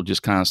people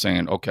just kind of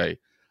saying, okay,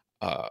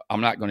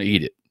 I'm not going to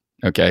eat it.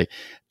 Okay.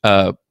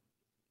 If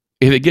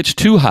it gets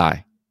too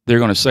high, they're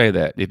going to say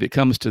that. If it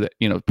comes to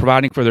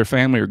providing for their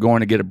family or going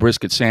to get a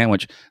brisket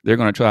sandwich, they're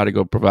going to try to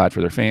go provide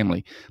for their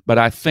family. But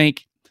I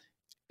think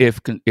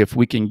if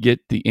we can get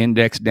the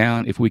index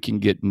down, if we can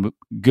get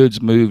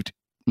goods moved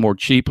more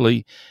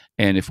cheaply,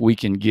 and if we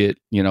can get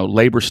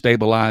labor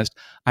stabilized,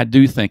 I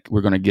do think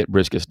we're going to get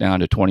briskets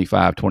down to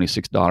 $25,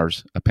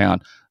 $26 a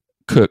pound,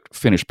 cooked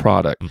finished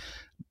product.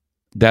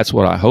 That's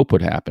what I hope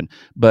would happen.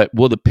 But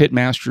will the pit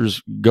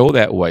masters go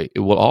that way?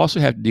 It will also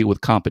have to deal with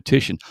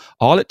competition.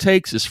 All it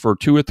takes is for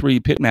 2 or 3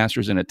 pit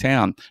masters in a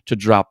town to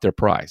drop their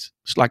price.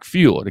 It's like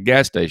fuel at a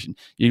gas station.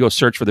 You go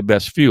search for the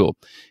best fuel.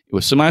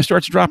 If somebody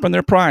starts dropping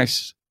their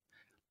price,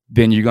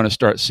 then you're going to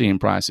start seeing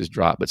prices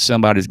drop. But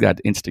somebody's got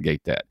to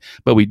instigate that.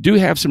 But we do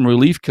have some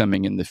relief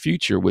coming in the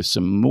future with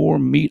some more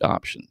meat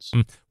options.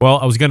 Well,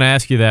 I was going to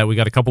ask you that. We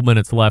got a couple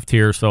minutes left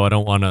here, so I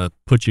don't want to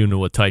put you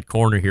into a tight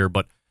corner here.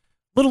 But a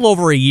little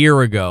over a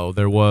year ago,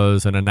 there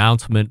was an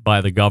announcement by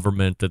the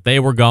government that they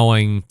were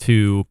going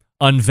to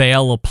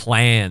unveil a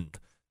plan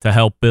to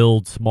help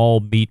build small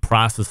meat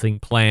processing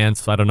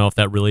plants. I don't know if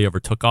that really ever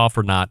took off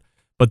or not.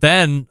 But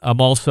then I'm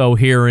also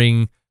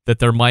hearing that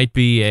there might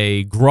be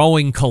a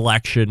growing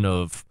collection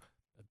of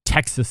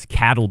Texas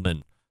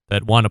cattlemen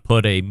that want to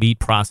put a meat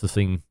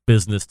processing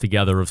business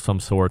together of some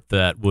sort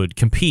that would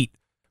compete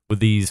with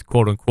these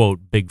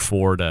quote-unquote big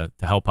four to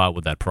help out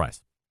with that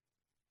price.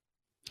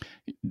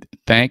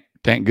 Thank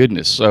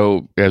goodness.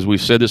 So as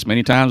we've said this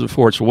many times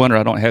before, it's a wonder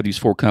I don't have these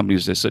 4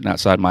 companies that's sitting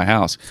outside my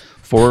house.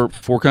 Four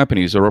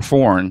companies that are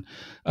foreign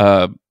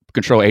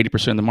control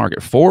 80% of the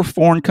market. Four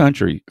foreign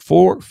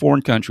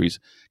countries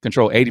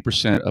control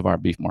 80% of our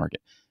beef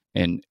market.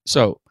 And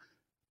so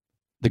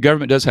the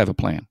government does have a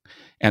plan.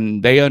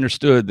 And they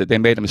understood that they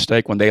made a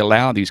mistake when they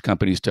allowed these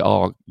companies to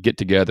all get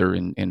together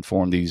and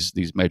form these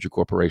major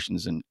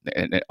corporations and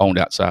owned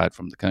outside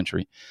from the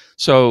country.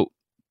 So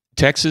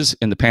Texas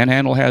in the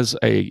Panhandle has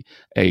a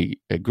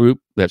group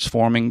that's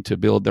forming to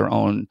build their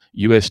own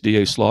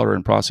USDA slaughter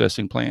and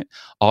processing plant.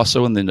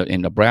 Also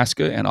in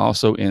Nebraska and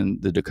also in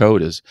the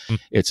Dakotas,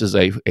 it's as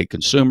a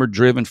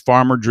consumer-driven,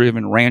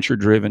 farmer-driven,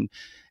 rancher-driven.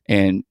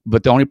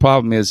 But the only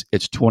problem is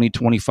it's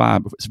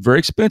 2025. It's very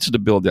expensive to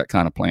build that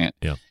kind of plant.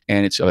 Yeah.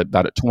 And it's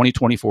about at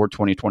 2024,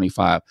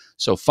 2025.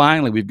 So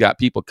finally, we've got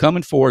people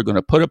coming forward, going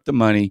to put up the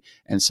money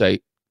and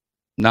say,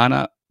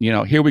 Nana,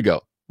 here we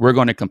go. We're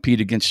going to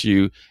compete against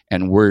you,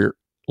 and we're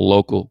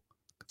local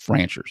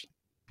ranchers.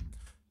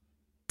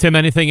 Tim,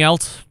 anything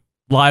else?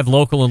 Live,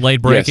 local, and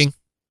late breaking?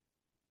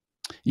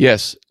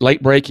 Yes,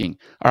 late breaking.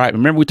 All right,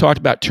 remember we talked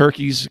about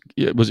turkeys.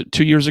 Was it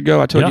 2 years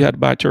ago? I told you how to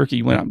buy turkey.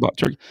 You went out and bought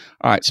turkey.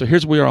 All right, so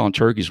here's where we are on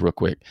turkeys real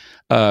quick.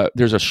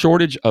 There's a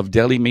shortage of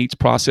deli meats,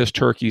 processed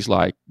turkeys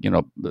like,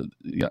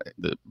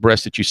 the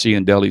breasts that you see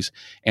in delis.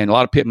 And a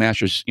lot of pit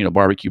masters,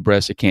 barbecue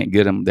breasts, they can't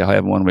get them. They'll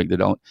have one week, they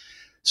don't.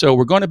 So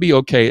we're going to be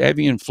okay.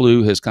 Avian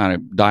flu has kind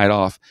of died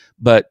off,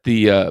 but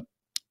the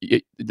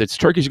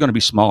turkeys are going to be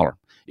smaller.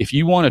 If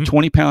you want a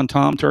 20-pound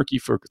tom turkey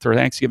for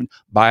Thanksgiving,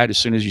 buy it as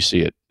soon as you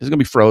see it. It's going to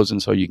be frozen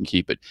so you can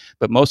keep it.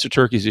 But most of the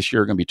turkeys this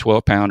year are going to be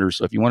 12-pounders.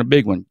 So if you want a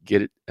big one,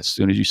 get it as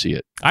soon as you see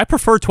it. I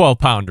prefer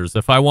 12-pounders.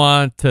 If I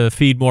want to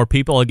feed more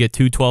people, I'll get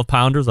 2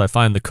 12-pounders. I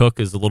find the cook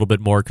is a little bit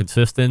more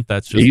consistent.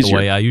 That's just easier. The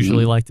way I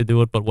usually like to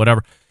do it, but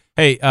whatever.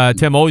 Hey,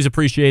 Tim, always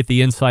appreciate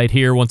the insight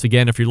here. Once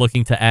again, if you're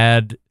looking to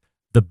add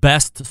the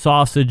best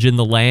sausage in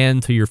the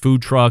land to your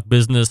food truck,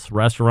 business,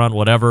 restaurant,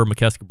 whatever,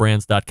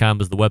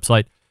 McKeskebrands.com is the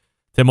website.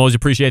 Tim, always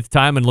appreciate the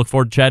time and look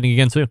forward to chatting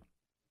again soon.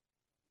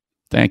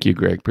 Thank you,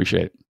 Greg.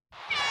 Appreciate it.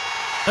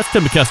 That's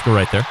Tim McKesker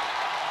right there.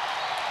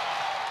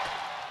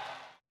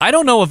 I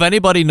don't know if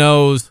anybody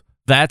knows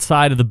that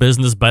side of the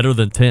business better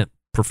than Tim.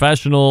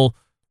 Professional,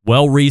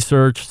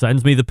 well-researched,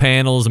 sends me the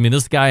panels. I mean,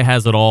 this guy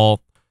has it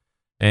all,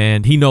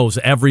 and he knows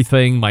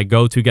everything, my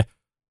go-to guy.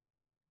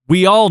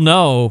 We all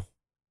know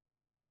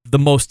the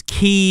most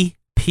key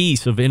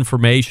piece of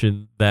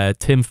information that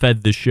Tim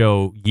fed the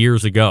show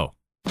years ago.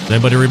 Does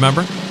anybody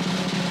remember?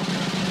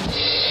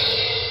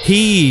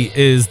 He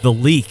is the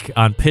leak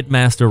on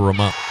Pitmaster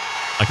Ramon.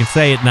 I can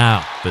say it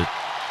now that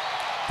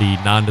the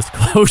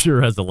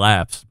non-disclosure has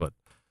elapsed, but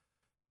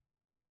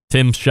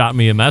Tim shot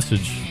me a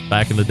message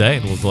back in the day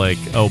and was like,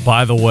 oh,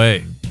 by the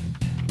way,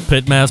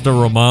 Pitmaster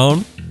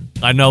Ramon,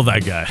 I know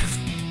that guy.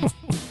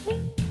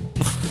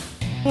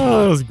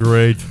 Oh, that was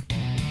great.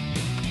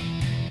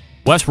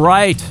 Wes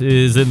Wright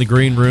is in the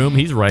green room.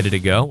 He's ready to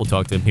go. We'll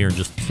talk to him here in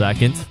just a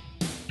second.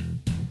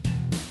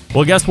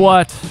 Well, guess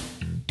what?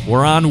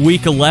 We're on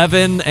week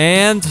 11,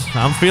 and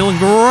I'm feeling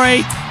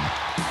great.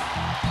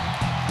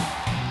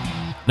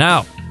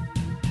 Now,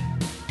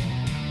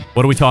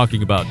 what are we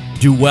talking about?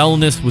 Do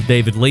wellness with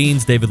David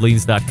Leans,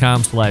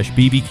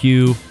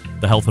 davidleans.com/BBQ,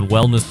 the health and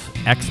wellness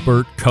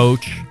expert,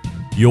 coach,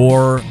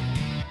 your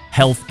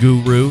health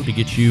guru to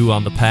get you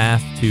on the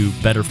path to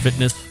better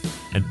fitness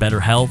and better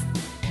health,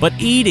 but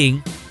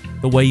eating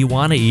the way you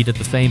want to eat at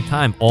the same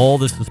time. All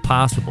this is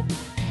possible.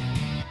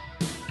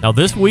 Now,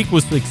 this week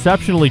was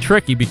exceptionally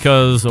tricky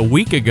because a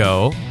week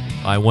ago,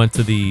 I went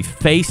to the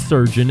face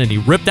surgeon and he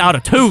ripped out a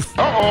tooth.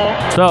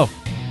 So,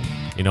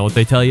 you know what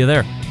they tell you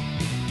there?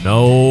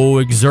 No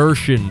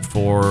exertion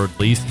for at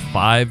least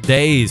 5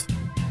 days.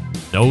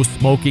 No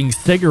smoking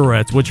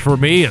cigarettes, which for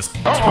me is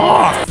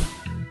tough.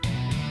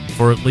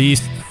 For at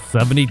least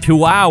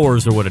 72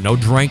 hours or whatever. No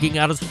drinking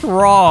out of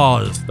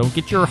straws. Don't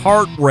get your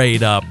heart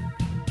rate up.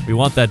 We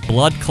want that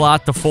blood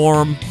clot to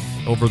form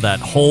over that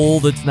hole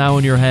that's now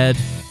in your head.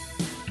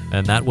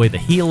 And that way the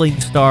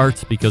healing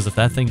starts, because if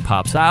that thing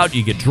pops out,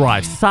 you get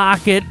dry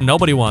socket.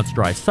 Nobody wants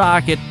dry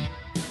socket.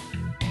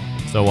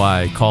 So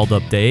I called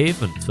up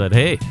Dave and said,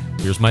 hey,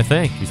 here's my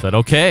thing. He said,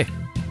 okay,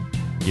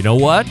 you know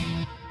what?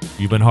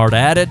 You've been hard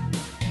at it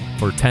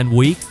for 10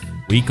 weeks,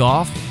 week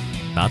off.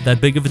 Not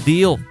that big of a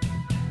deal.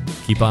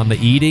 Keep on the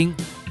eating.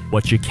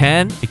 what you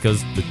can,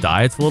 because the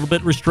diet's a little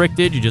bit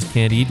restricted. You just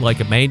can't eat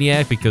like a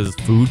maniac because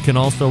food can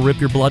also rip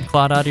your blood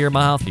clot out of your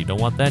mouth. You don't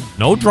want that.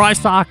 No dry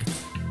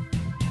sockets.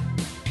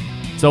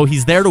 So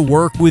he's there to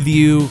work with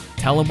you,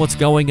 tell him what's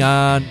going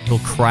on. He'll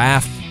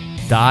craft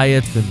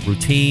diets and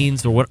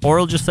routines, or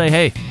he'll just say,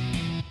 hey,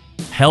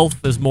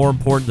 health is more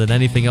important than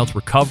anything else.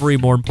 Recovery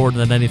more important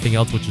than anything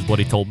else, which is what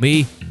he told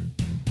me.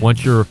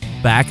 Once you're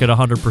back at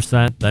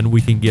 100%, then we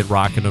can get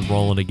rocking and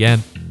rolling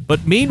again.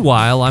 But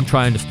meanwhile, I'm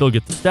trying to still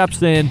get the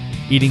steps in,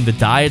 eating the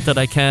diet that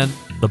I can,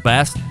 the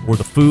best, or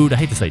the food. I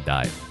hate to say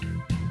diet.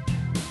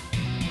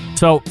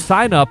 So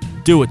sign up,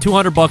 do it.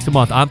 $200 a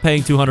month. I'm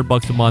paying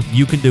 $200 a month.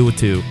 You can do it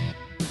too.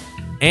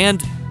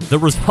 And the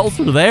results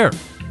are there.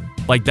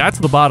 Like, that's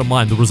the bottom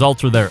line. The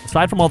results are there.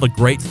 Aside from all the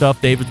great stuff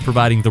David's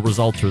providing, the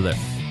results are there.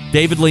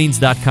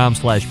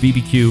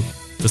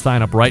 DavidLeans.com/BBQ to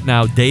sign up right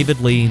now.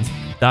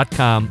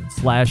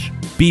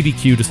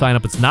 DavidLeans.com/BBQ to sign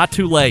up. It's not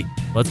too late.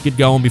 Let's get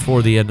going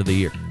before the end of the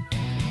year.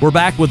 We're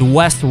back with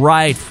Wes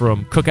Wright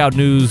from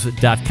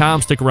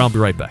CookoutNews.com. Stick around. Be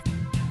right back.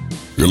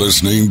 You're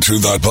listening to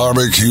the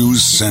Barbecue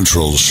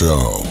Central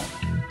Show.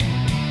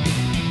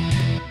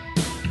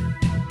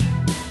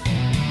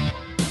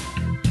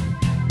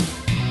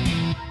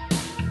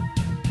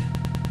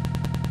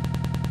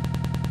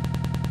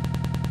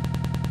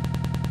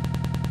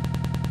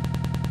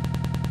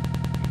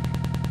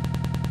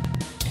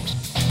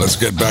 Let's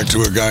get back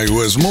to a guy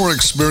who has more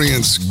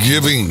experience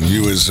giving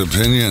you his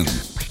opinion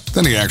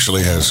than he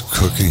actually has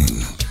cooking.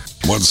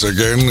 Once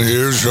again,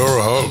 here's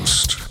your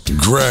host,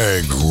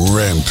 Greg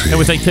Rempe. And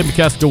we thank Tim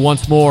McKeska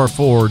once more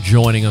for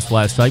joining us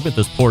last segment.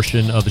 This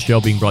portion of the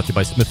show being brought to you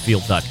by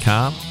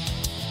Smithfield.com.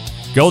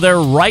 Go there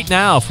right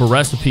now for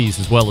recipes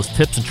as well as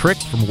tips and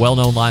tricks from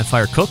well-known live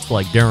fire cooks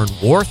like Darren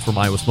Worth from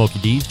Iowa Smoky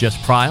D's, Jess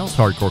Pryles,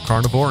 Hardcore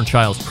Carnivore, and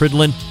Childs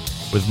Cridlin.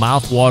 With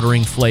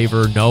mouth-watering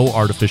flavor, no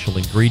artificial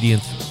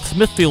ingredients.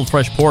 Smithfield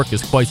Fresh Pork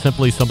is quite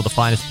simply some of the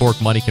finest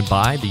pork money can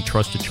buy. The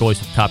trusted choice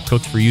of top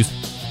cooks for use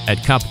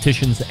at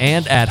competitions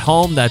and at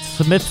home. That's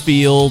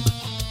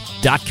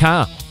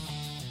Smithfield.com.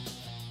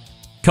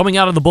 Coming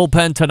out of the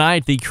bullpen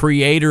tonight, the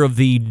creator of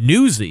the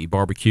Newsy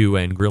barbecue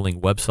and grilling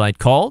website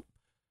called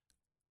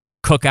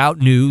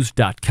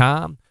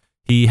CookoutNews.com.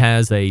 He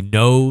has a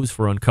nose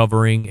for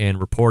uncovering and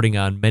reporting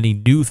on many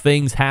new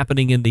things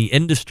happening in the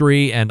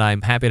industry, and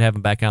I'm happy to have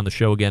him back on the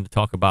show again to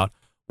talk about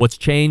what's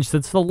changed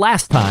since the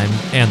last time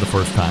and the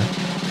first time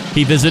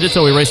he visited.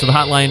 So we race to the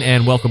hotline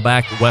and welcome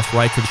back Wes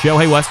Wright to the show.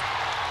 Hey, Wes.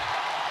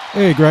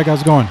 Hey, Greg.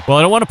 How's it going? Well,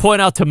 I don't want to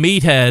point out to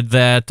Meathead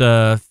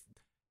that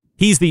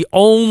he's the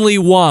only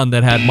one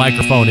that had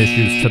microphone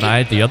issues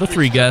tonight. The other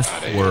three guests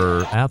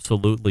were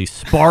absolutely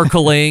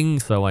sparkling,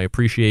 so I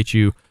appreciate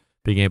you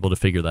being able to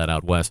figure that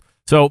out, Wes.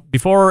 So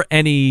before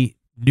any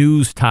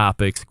news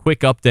topics,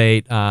 quick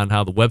update on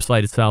how the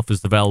website itself is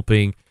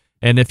developing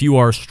and if you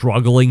are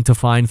struggling to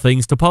find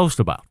things to post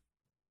about.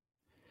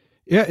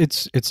 Yeah,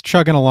 it's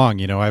chugging along.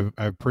 You know,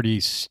 I've pretty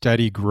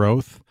steady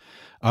growth.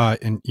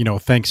 And, you know,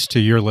 thanks to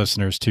your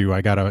listeners, too.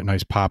 I got a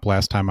nice pop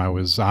last time I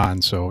was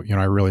on. So, you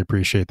know, I really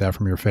appreciate that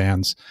from your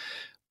fans.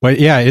 But,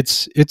 yeah,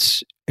 it's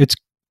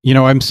you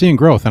know, I'm seeing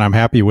growth and I'm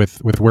happy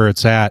with where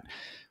it's at.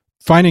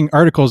 Finding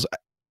articles,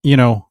 you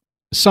know,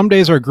 some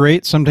days are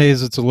great. Some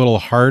days it's a little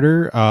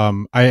harder.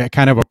 I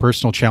kind of have a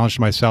personal challenge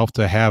to myself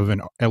to have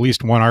at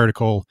least one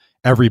article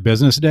every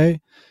business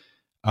day.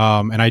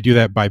 And I do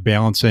that by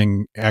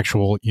balancing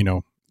actual, you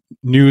know,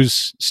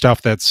 news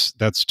stuff that's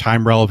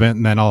time relevant.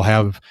 And then I'll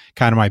have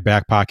kind of my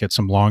back pocket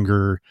some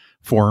longer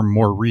form,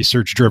 more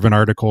research driven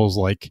articles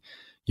like,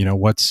 you know,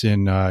 what's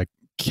in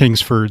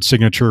Kingsford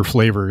signature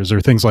flavors or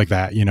things like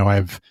that. You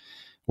know,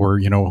 or,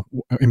 you know,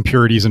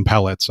 impurities in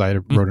pellets. I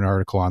wrote an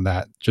article on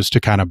that just to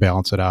kind of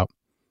balance it out.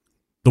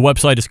 The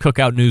website is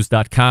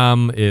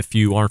cookoutnews.com. If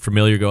you aren't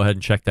familiar, go ahead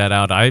and check that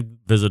out. I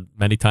visit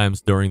many times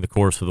during the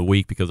course of the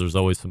week because there's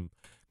always some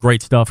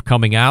great stuff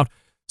coming out.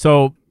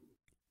 So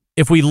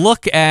if we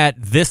look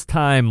at this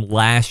time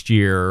last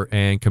year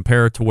and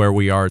compare it to where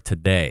we are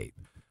today,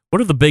 what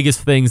are the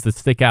biggest things that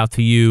stick out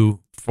to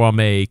you from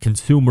a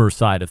consumer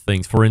side of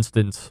things? For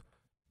instance,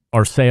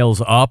 are sales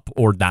up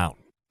or down?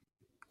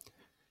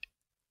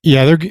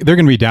 Yeah, they're going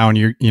to be down.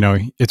 You know,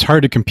 it's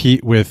hard to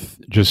compete with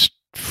just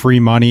free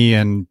money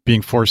and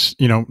being forced,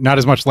 you know, not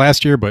as much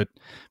last year, but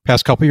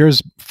past couple of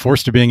years,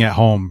 forced to being at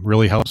home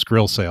really helps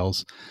grill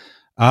sales.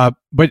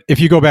 But if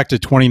you go back to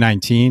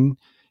 2019,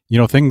 you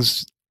know,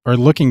 things are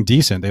looking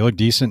decent. They look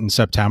decent in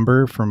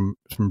September from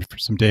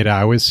some data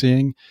I was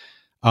seeing.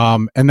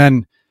 And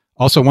then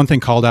also one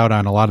thing called out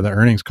on a lot of the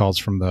earnings calls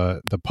from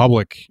the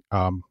public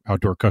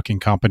outdoor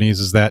cooking companies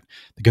is that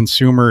the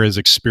consumer is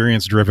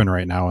experience driven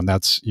right now. And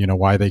that's, you know,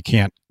 why they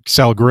can't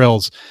sell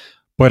grills.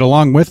 But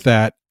along with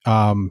that,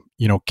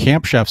 you know,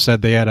 Camp Chef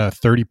said they had a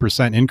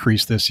 30%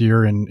 increase this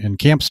year in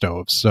camp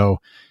stoves. So,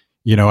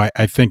 you know,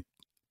 I think,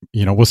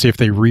 you know, we'll see if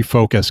they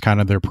refocus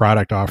kind of their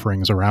product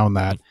offerings around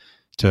that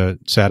to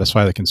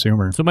satisfy the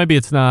consumer. So maybe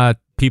it's not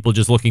people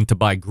just looking to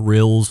buy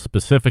grills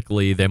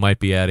specifically. They might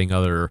be adding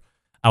other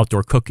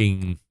outdoor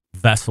cooking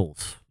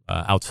vessels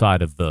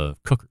outside of the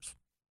cookers.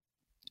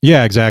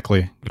 Yeah,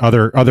 exactly.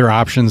 Other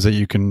options that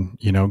you can,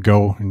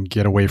 go and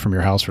get away from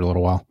your house for a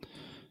little while.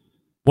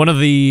 One of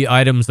the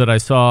items that I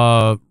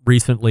saw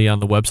recently on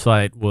the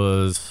website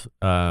was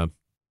I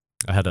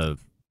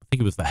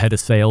think it was the head of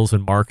sales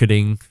and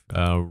marketing,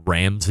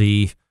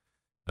 Ramsey,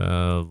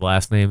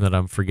 last name that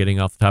I'm forgetting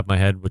off the top of my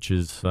head, which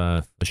is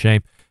a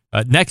shame.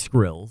 Next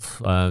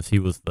Grills, he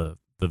was the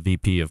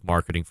VP of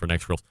marketing for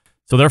Next Grills.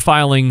 So they're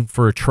filing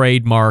for a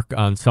trademark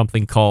on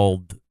something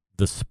called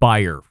the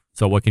Spire.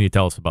 So what can you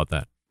tell us about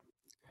that?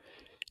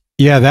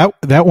 Yeah,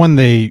 that one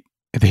they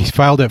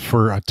filed it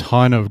for a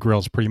ton of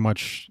grills, pretty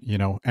much,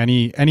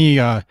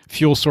 any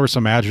fuel source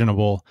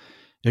imaginable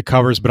it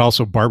covers, but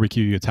also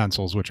barbecue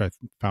utensils, which I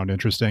found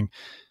interesting.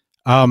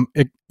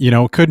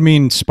 It could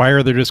mean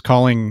Spire they're just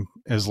calling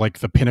as like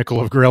the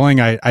pinnacle of grilling.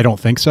 I don't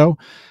think so.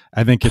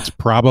 I think it's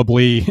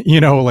probably,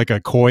 like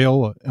a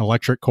coil,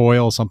 electric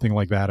coil, something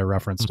like that. A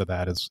reference to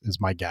that is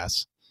my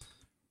guess.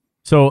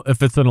 So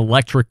if it's an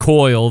electric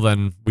coil,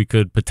 then we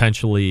could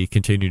potentially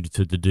continue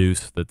to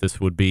deduce that this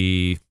would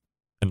be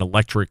an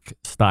electric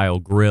style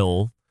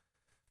grill.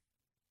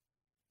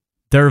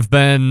 There have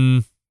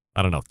been,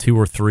 2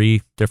 or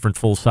 3 different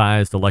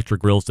full-sized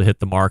electric grills to hit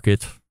the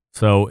market.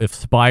 So if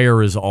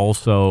Spire is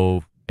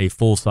also a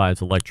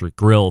full-size electric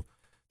grill,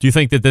 do you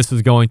think that this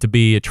is going to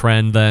be a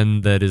trend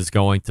then that is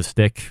going to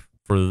stick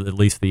for at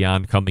least the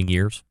oncoming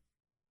years?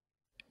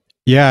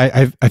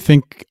 Yeah, I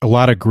think a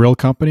lot of grill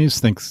companies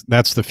think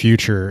that's the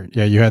future.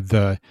 Yeah, you had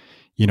a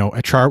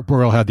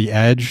Charbroil had the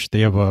Edge.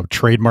 They have a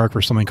trademark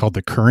for something called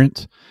the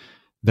Current.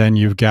 Then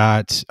you've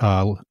got,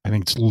 I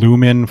think it's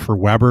Lumen for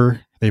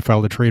Weber. They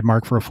filed a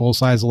trademark for a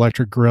full-size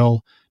electric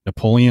grill.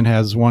 Napoleon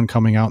has one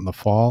coming out in the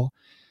fall.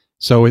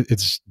 So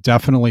it's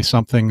definitely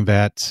something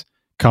that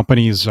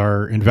companies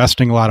are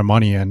investing a lot of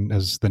money in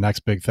as the next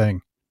big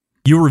thing.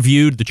 You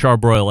reviewed the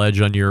Charbroil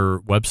Edge on your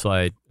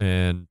website,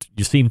 and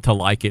you seemed to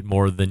like it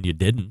more than you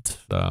didn't.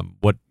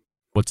 What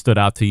stood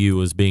out to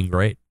you as being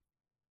great?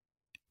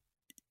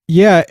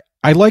 Yeah,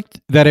 I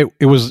liked that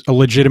it was a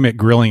legitimate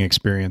grilling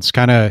experience.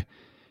 Kind of,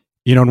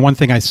 and one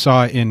thing I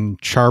saw in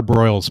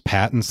Charbroil's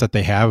patents that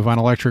they have on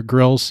electric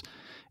grills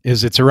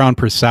is it's around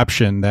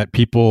perception that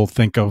people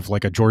think of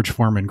like a George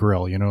Foreman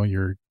grill.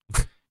 You're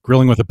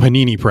grilling with a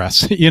panini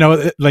press,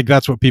 like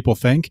that's what people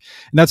think.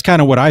 And that's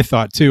kind of what I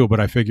thought too, but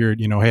I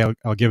figured, hey,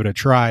 I'll give it a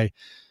try.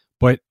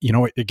 But,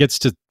 it gets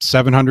to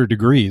 700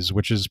 degrees,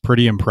 which is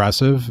pretty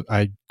impressive.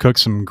 I cooked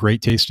some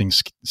great tasting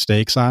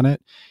steaks on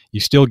it. You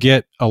still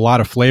get a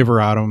lot of flavor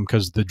out of them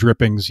because the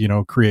drippings,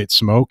 create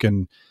smoke.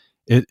 And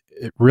it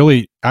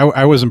really,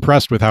 I was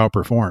impressed with how it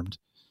performed.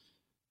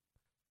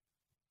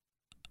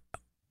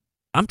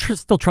 I'm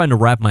still trying to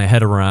wrap my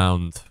head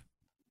around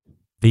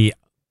the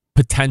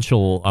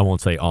potential, I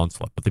won't say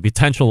onslaught, but the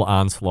potential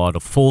onslaught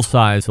of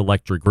full-size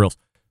electric grills.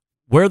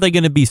 Where are they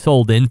going to be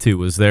sold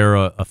into? Is there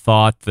a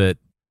thought that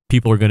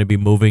people are going to be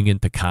moving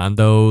into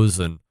condos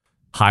and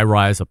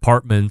high-rise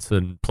apartments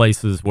and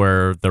places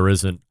where there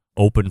isn't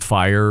open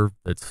fire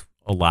that's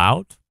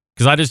allowed?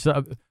 Because I just,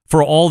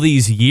 for all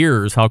these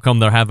years, how come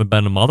there haven't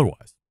been them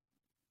otherwise?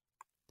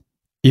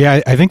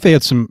 Yeah, I think they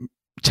had some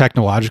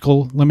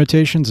technological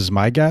limitations is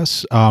my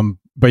guess.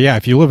 But yeah,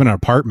 if you live in an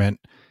apartment,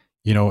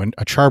 and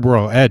a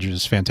Charbroil Edge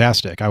is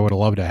fantastic. I would have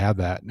loved to have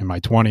that in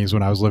my 20s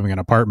when I was living in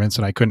apartments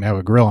and I couldn't have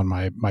a grill on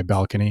my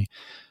balcony.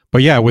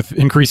 But yeah, with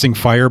increasing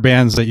fire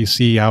bans that you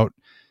see out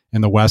in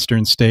the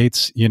western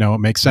states, it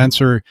makes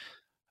sense. Or,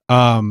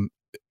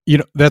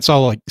 that's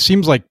all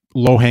seems like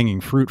low hanging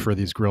fruit for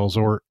these grills.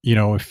 Or,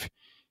 if,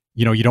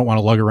 you don't want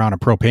to lug around a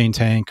propane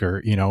tank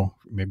or,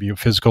 maybe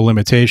physical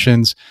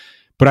limitations.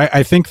 But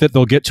I think that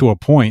they'll get to a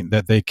point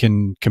that they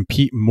can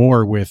compete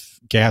more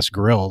with gas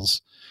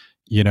grills,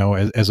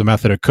 as a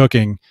method of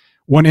cooking.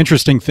 One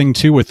interesting thing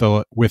too with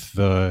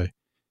the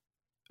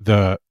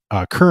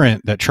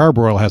Current that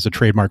Charbroil has a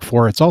trademark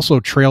for, it's also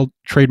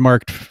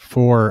trademarked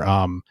for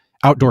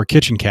outdoor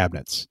kitchen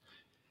cabinets.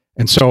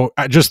 And so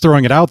just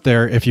throwing it out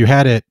there, if you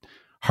had it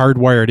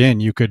hardwired in,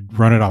 you could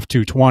run it off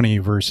 220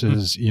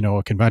 versus,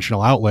 a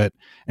conventional outlet,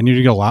 and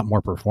you'd get a lot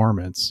more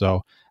performance.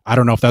 So I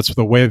don't know if that's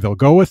the way they'll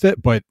go with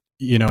it, but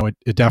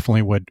it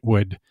definitely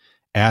would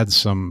add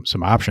some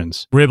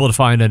options. Were you able to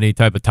find any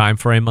type of time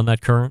frame on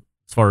that Current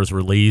as far as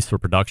release or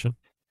production?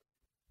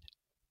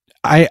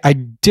 I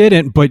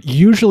didn't, but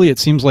usually it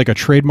seems like a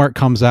trademark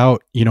comes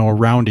out,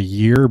 around a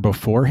year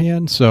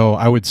beforehand. So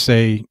I would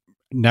say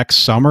next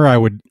summer I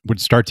would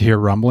start to hear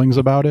rumblings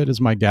about it is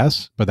my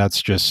guess, but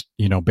that's just,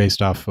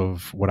 based off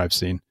of what I've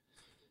seen.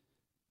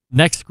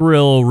 Next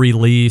Grill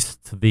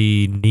released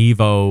the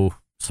Nevo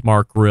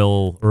Smart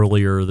Grill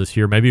earlier this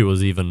year. Maybe it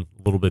was even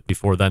a little bit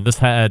before then.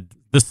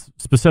 This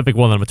specific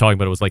one that I'm talking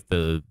about, it was like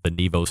the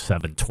Nevo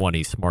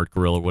 720 Smart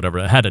Grill or whatever.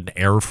 It had an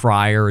air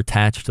fryer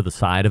attached to the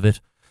side of it.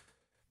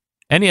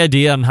 Any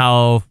idea on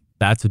how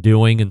that's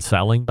doing and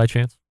selling by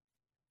chance?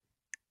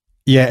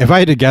 Yeah, if I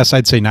had to guess,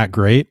 I'd say not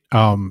great.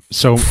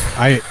 So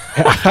I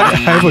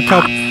have a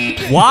couple.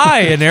 Why?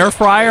 An air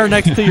fryer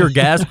next to your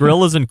gas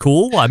grill isn't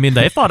cool? I mean,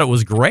 they thought it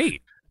was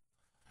great.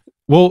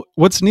 Well,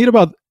 what's neat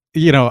about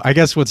I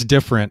guess what's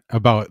different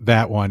about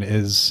that one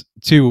is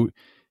too,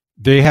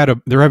 they're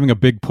having a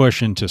big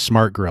push into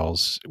smart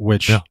grills,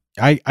 which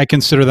I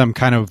consider them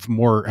kind of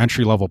more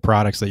entry level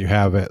products that you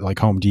have at like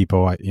Home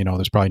Depot.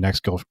 There's probably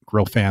Next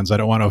Grill fans. I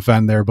don't want to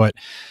offend there, but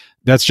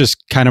that's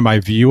just kind of my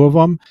view of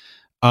them.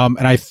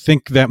 And I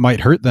think that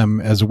might hurt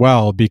them as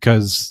well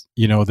because,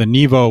 the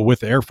Nevo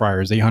with the air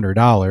fryer is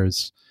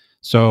 $800.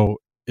 So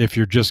if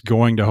you're just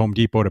going to Home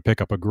Depot to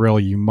pick up a grill,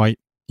 you might,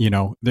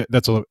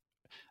 that's a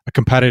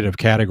competitive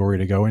category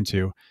to go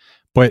into.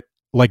 But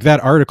like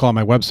that article on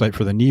my website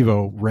for the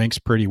Nevo ranks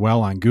pretty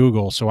well on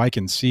Google, so I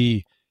can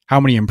see how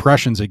many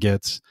impressions it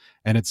gets,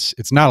 and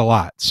it's not a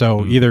lot.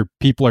 So either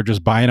people are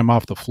just buying them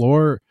off the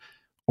floor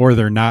or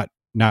they're not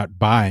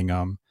buying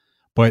them.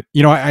 But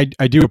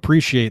I do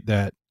appreciate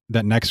that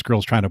Next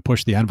Grill's trying to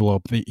push the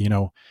envelope.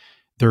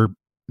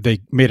 They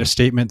made a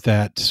statement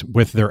that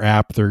with their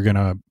app they're going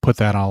to put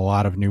that on a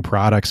lot of new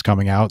products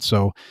coming out.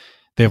 So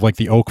they have like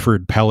the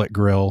Oakford pellet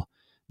grill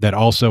that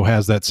also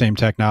has that same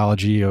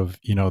technology of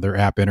their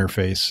app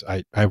interface.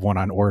 I have one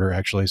on order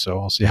actually, so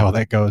I'll see how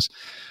that goes.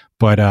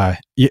 But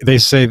they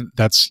say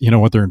that's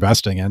what they're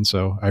investing in,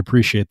 so I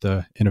appreciate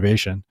the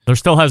innovation. There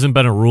still hasn't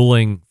been a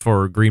ruling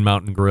for Green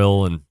Mountain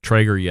Grill and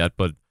Traeger yet,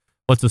 but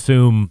let's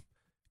assume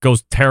it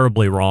goes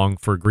terribly wrong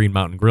for Green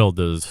Mountain Grill.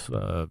 Does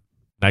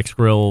Next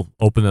Grill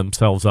open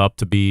themselves up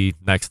to be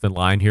next in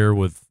line here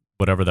with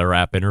whatever their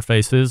app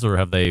interface is, or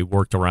have they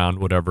worked around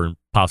whatever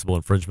possible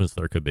infringements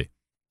there could be?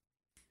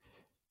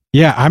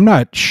 Yeah, I'm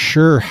not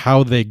sure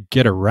how they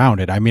get around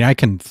it. I mean, I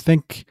can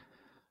think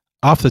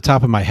off the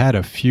top of my head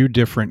a few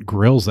different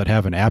grills that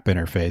have an app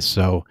interface.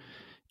 So,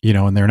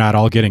 and they're not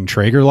all getting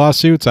Traeger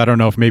lawsuits. I don't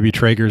know if maybe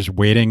Traeger's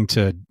waiting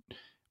to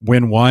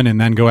win one and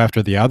then go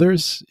after the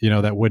others.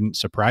 That wouldn't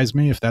surprise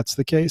me if that's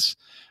the case.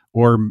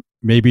 Or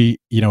maybe,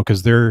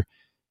 because they're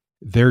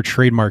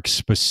trademark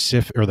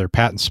specific or they're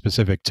patent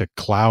specific to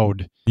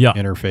cloud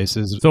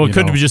interfaces. So it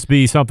could just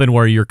be something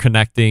where you're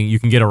connecting, you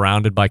can get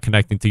around it by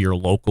connecting to your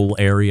local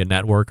area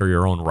network or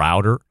your own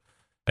router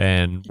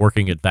and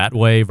working it that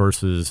way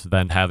versus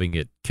then having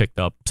it kicked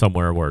up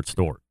somewhere where it's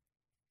stored.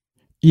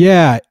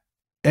 Yeah.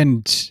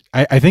 And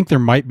I think there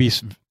might be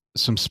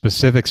some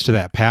specifics to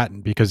that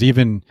patent, because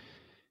even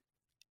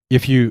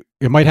if it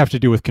might have to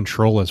do with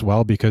control as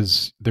well,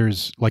 because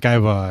there's like, I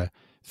have a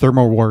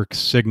ThermoWorks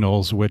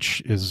Signals,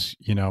 which is,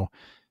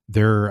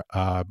 their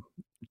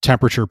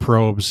temperature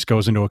probes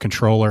goes into a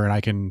controller and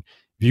I can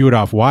view it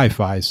off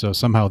Wi-Fi. So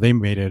somehow they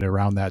made it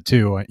around that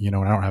too. And I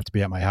don't have to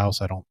be at my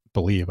house. I don't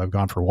believe. I've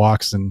gone for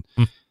walks and,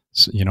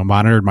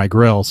 monitored my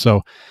grill.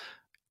 So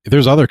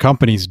there's other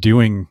companies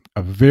doing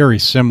a very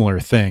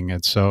similar thing.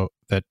 And so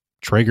that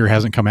Traeger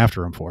hasn't come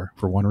after them for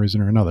one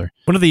reason or another.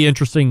 One of the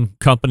interesting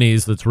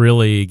companies that's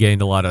really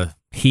gained a lot of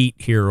heat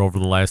here over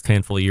the last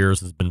handful of years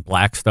has been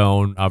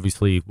Blackstone,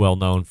 obviously well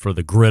known for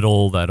the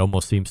griddle that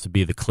almost seems to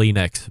be the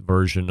Kleenex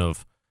version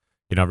of,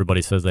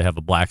 everybody says they have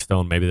a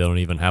Blackstone. Maybe they don't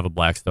even have a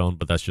Blackstone,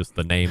 but that's just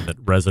the name that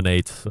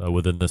resonates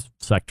within this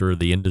sector of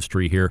the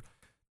industry here.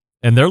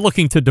 And they're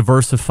looking to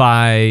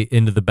diversify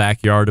into the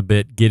backyard a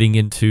bit, getting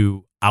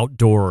into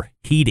outdoor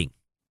heating.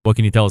 What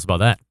can you tell us about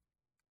that?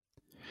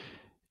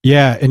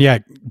 Yeah.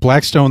 And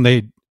Blackstone,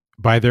 they,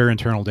 by their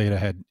internal data,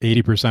 had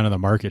 80% of the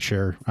market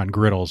share on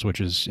griddles,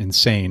 which is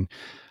insane.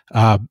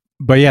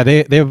 But yeah,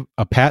 they have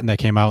a patent that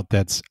came out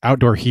that's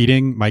outdoor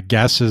heating. My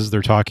guess is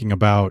they're talking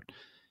about,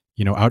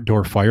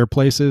 outdoor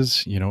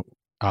fireplaces,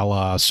 a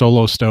la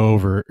Solo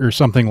Stove or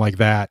something like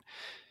that.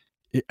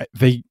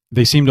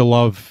 They seem to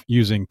love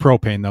using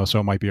propane though, so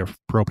it might be a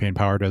propane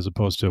powered as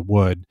opposed to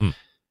wood.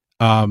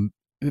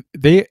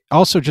 They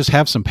also just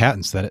have some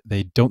patents that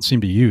they don't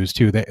seem to use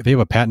too. They have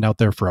a patent out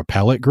there for a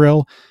pellet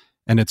grill.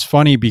 And it's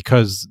funny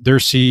because their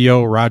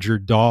CEO, Roger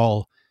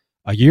Dahl,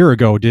 a year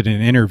ago did an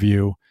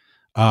interview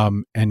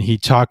and he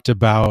talked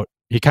about,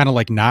 he kind of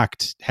like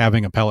knocked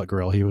having a pellet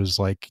grill. He was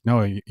like,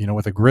 no,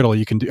 with a griddle,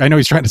 you can do, I know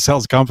he's trying to sell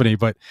his company,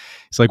 but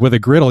it's like with a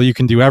griddle, you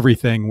can do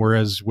everything.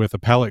 Whereas with a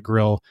pellet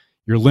grill,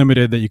 you're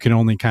limited that you can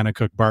only kind of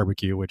cook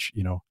barbecue, which,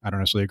 I don't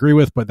necessarily agree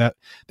with, but that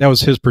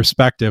was his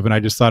perspective. And I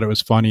just thought it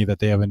was funny that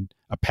they have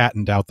a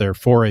patent out there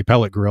for a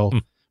pellet grill,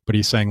 but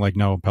he's saying like,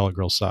 no, pellet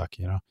grills suck,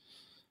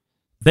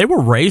 They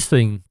were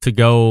racing to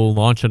go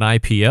launch an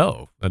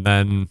IPO, and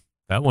then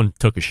that one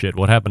took a shit.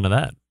 What happened to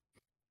that?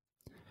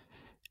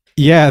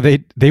 Yeah,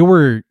 they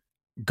were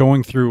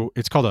going through,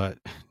 it's called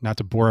not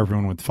to bore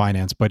everyone with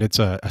finance, but it's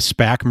a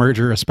SPAC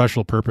merger, a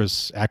special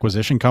purpose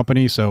acquisition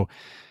company. So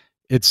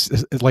it's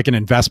like an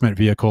investment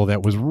vehicle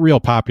that was real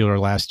popular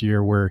last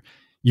year, where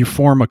you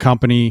form a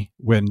company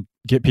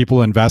get people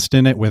to invest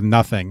in it with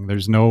nothing.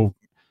 There's no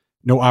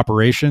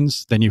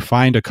operations. Then you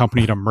find a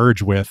company to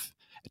merge with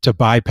to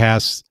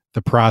bypass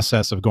the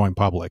process of going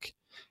public.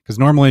 Because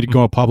normally to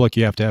go public,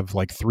 you have to have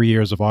like 3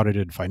 years of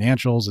audited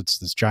financials. It's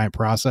this giant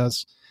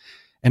process.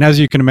 And as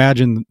you can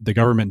imagine, the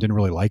government didn't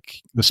really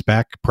like the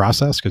SPAC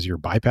process because you're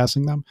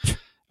bypassing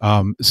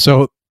them.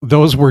 So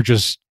those were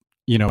just,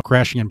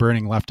 crashing and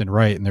burning left and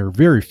right. And there were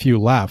very few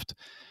left.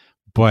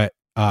 But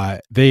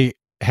they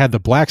had the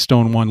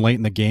Blackstone one late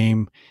in the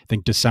game. I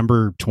think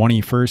December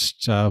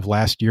 21st of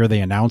last year,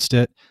 they announced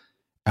it.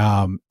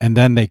 And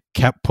then they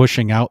kept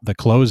pushing out the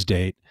close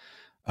date.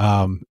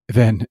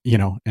 Then,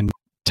 and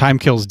time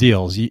kills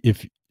deals.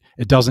 If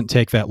it doesn't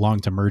take that long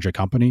to merge a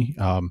company,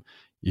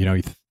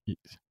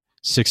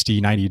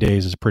 60, 90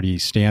 days is pretty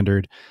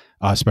standard,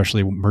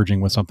 especially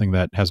merging with something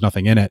that has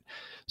nothing in it.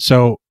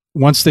 So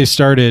once they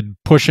started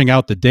pushing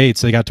out the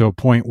dates, they got to a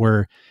point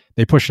where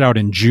they pushed it out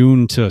in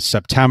June to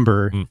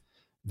September.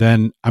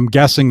 Then I'm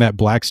guessing that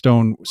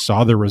Blackstone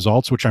saw the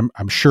results, which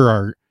I'm sure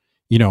are,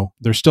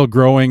 they're still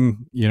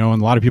growing, and a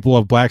lot of people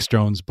love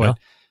Blackstones, but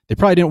they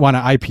probably didn't want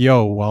to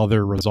IPO while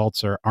their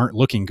results aren't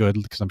looking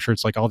good, because I'm sure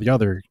it's like all the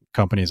other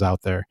companies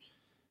out there.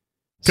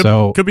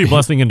 Could be a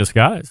blessing in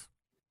disguise.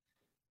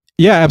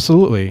 Yeah,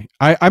 absolutely.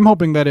 I'm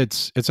hoping that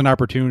it's an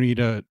opportunity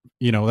to,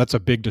 that's a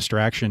big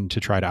distraction to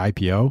try to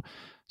IPO.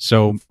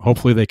 So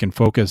hopefully they can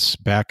focus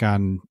back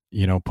on,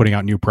 putting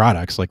out new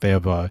products. Like they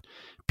have a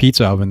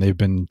pizza oven they've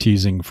been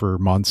teasing for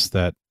months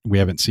that we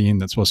haven't seen,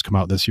 that's supposed to come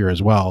out this year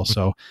as well.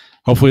 So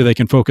hopefully they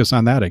can focus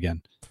on that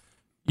again.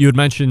 You had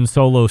mentioned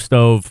Solo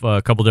Stove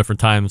a couple different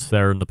times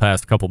there in the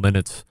past couple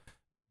minutes.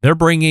 They're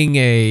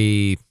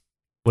bringing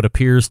what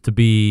appears to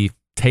be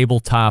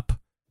tabletop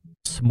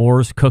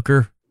s'mores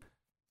cooker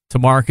to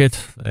market,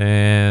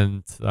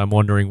 and I'm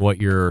wondering what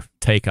your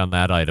take on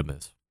that item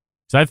is.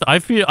 So I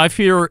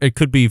fear it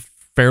could be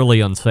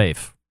fairly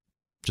unsafe,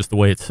 just the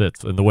way it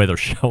sits and the way they're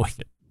showing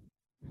it.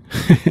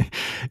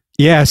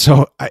 Yeah,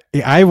 so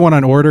I have one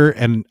on order,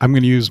 and I'm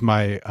going to use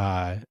my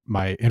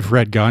my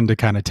infrared gun to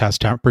kind of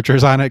test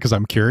temperatures on it, because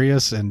I'm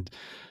curious. And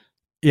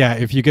yeah,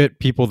 if you get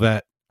people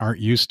that aren't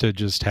used to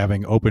just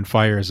having open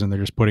fires and they're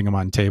just putting them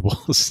on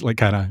tables like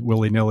kind of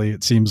willy-nilly,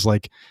 it seems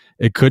like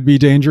it could be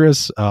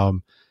dangerous.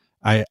 I'm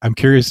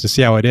curious to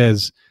see how it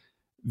is.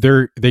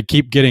 They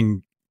keep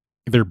getting,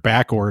 they're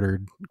back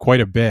ordered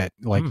quite a bit.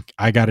 Like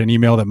I got an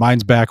email that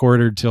mine's back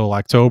ordered till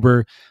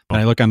October,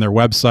 and I look on their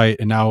website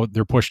and now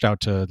they're pushed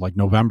out to like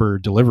November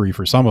delivery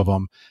for some of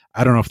them.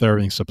 I don't know if they're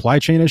having supply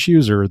chain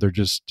issues or they're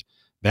just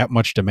that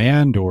much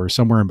demand or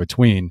somewhere in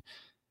between.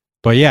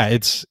 But yeah,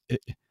 it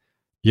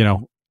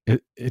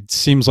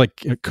seems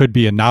like it could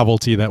be a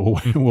novelty that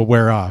will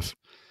wear off.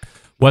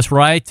 Wes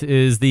Wright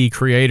is the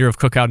creator of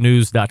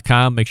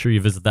cookoutnews.com. Make sure you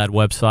visit that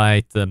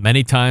website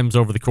many times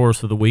over the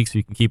course of the week so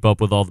you can keep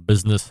up with all the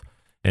business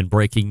and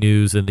breaking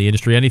news in the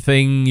industry.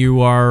 Anything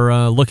you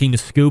are looking to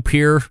scoop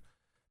here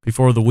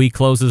before the week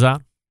closes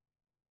out?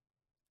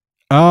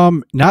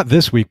 Not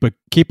this week, but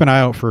keep an eye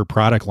out for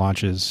product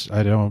launches.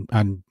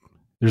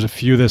 There's a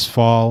few this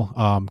fall.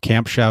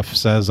 Camp Chef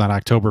says on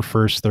October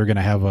 1st they're going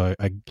to have a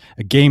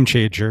game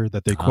changer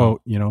that they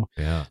quote.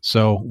 Yeah.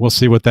 So we'll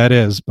see what that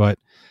is, but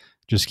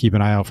just keep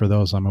an eye out for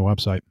those on my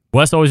website.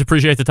 Wes, always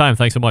appreciate the time.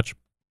 Thanks so much.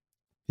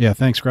 Yeah,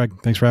 thanks, Greg.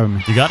 Thanks for having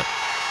me. You got it.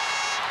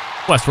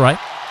 Wes Wright.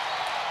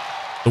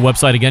 The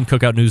website again,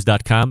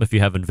 cookoutnews.com, if you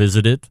haven't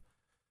visited.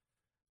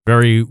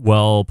 Very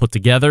well put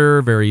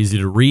together, very easy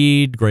to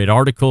read, great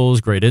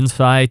articles, great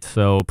insight.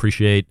 So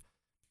appreciate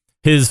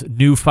his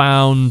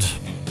newfound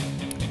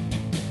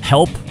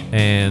help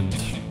and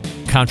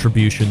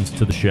contributions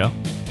to the show.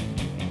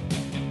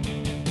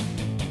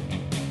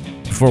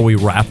 Before we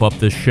wrap up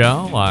this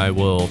show, I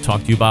will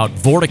talk to you about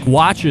Vortic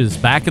watches.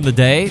 Back in the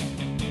day,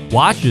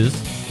 watches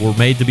were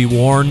made to be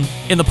worn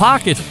in the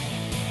pocket.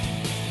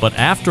 But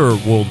after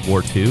World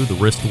War II, the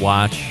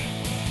wristwatch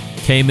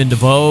came into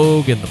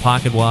vogue, and the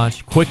pocket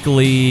watch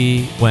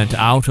quickly went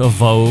out of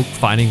vogue,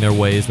 finding their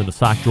ways into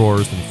sock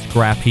drawers and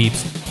scrap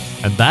heaps.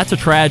 And that's a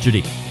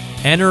tragedy.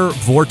 Enter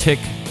Vortic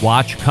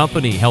Watch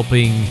Company,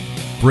 helping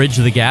bridge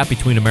the gap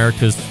between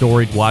America's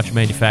storied watch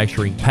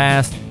manufacturing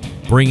past,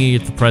 bringing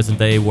it to present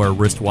day where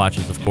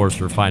wristwatches, of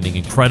course, are finding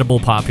incredible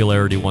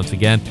popularity once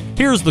again.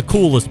 Here's the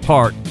coolest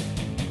part.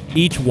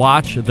 Each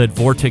watch that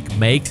Vortic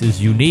makes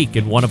is unique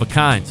and one of a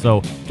kind.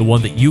 So the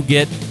one that you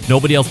get,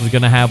 nobody else is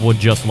going to have one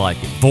just like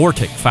it.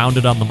 Vortic,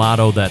 founded on the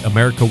motto that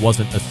America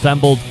wasn't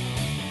assembled,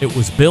 it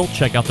was built.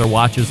 Check out their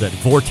watches at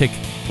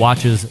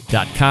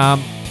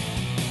vorticwatches.com.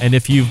 And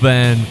if you've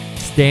been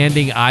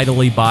standing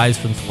idly by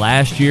since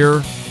last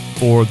year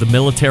for the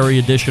military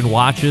edition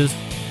watches,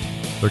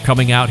 they're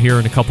coming out here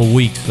in a couple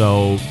weeks,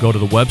 so go to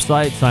the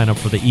website, sign up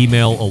for the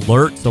email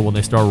alert, so when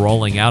they start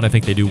rolling out, I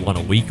think they do one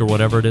a week or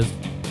whatever it is.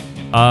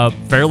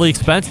 Fairly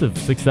expensive,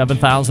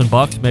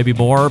 $6,000-7,000, maybe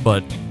more,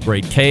 but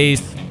great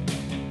case.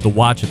 The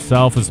watch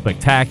itself is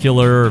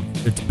spectacular.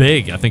 It's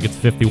big. I think it's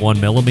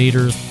 51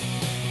 millimeters.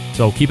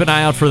 So keep an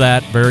eye out for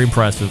that. Very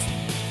impressive.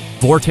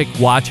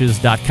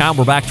 VorticWatches.com.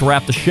 We're back to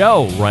wrap the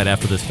show right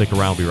after this. Stick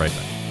around. We'll be right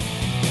back.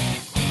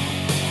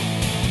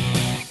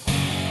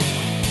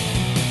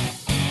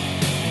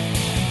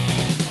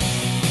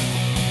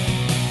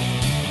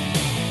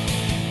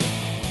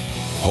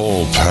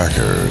 Whole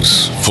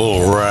packers,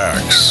 full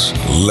racks,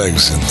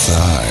 legs and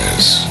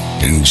thighs,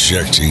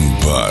 injecting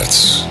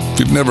butts. If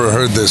you've never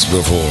heard this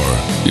before,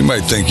 you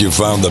might think you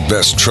found the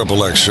best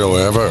XXX show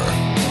ever.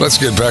 Let's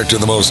get back to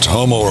the most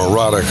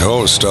homoerotic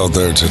host out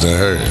there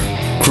today,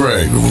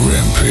 Greg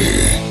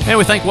Rempe. And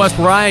we thank Wes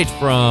Wright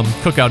from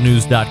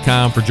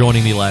cookoutnews.com for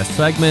joining me last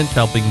segment,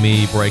 helping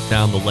me break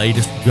down the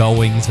latest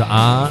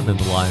goings-on in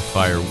the live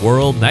fire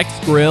world.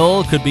 Next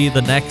Grill could be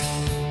the next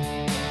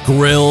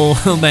grill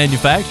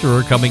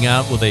manufacturer coming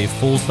out with a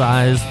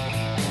full-size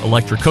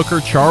electric cooker.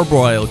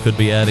 Charbroil could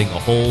be adding a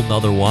whole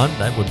nother one.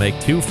 That would make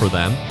 2 for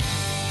them.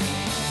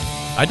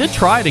 I did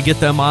try to get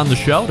them on the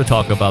show to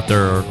talk about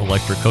their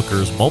electric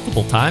cookers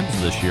multiple times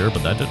this year,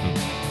 but that didn't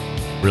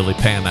really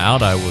pan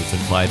out. I was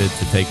invited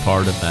to take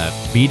part in that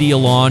media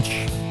launch,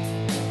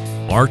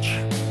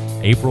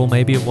 April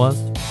maybe it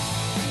was.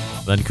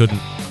 Then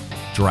couldn't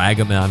drag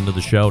them onto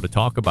the show to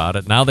talk about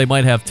it. Now they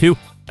might have 2.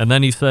 And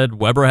then he said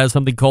Weber has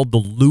something called the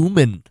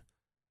Lumen.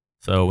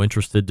 So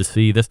interested to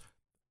see this.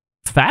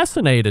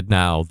 Fascinated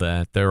now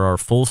that there are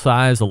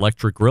full-size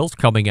electric grills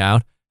coming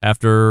out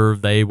after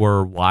they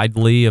were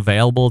widely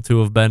available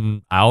to have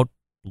been out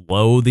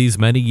low these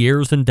many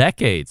years and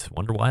decades.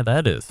 Wonder why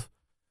that is.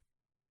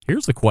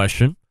 Here's the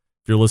question.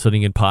 If you're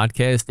listening in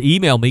podcast,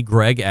 email me,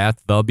 Greg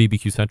at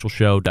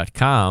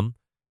thebbqcentralshow.com.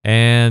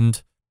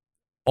 And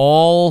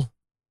all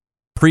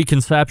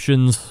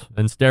preconceptions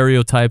and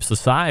stereotypes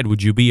aside,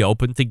 would you be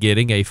open to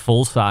getting a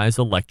full-size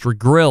electric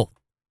grill?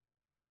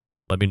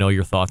 Let me know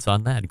your thoughts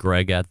on that.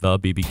 Greg at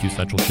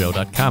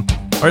thebbqcentralshow.com.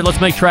 All right,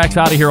 let's make tracks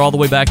out of here. All the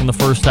way back in the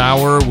first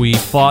hour, we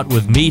fought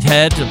with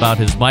Meathead about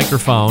his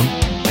microphone,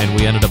 and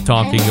we ended up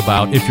talking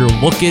about if you're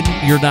looking,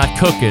 you're not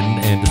cooking,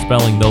 and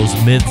dispelling those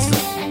myths,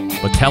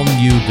 but telling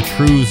you the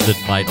truths that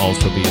might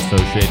also be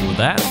associated with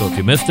that. So if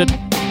you missed it,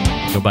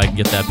 go back and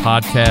get that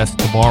podcast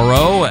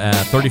tomorrow at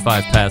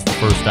 35 past the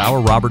first hour.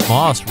 Robert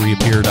Moss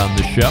reappeared on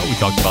the show. We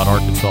talked about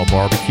Arkansas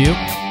barbecue.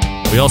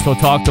 We also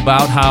talked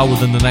about how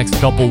within the next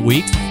couple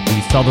weeks,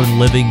 the Southern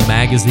Living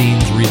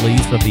magazine's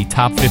release of the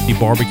top 50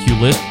 barbecue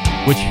list,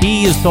 which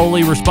he is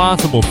solely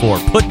responsible for,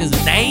 putting his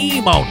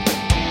name on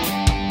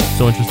it.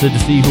 So interested to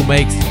see who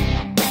makes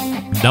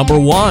number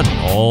 1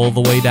 all the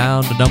way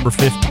down to number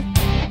 50.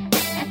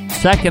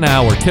 Second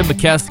hour, Tim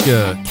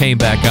McKeska came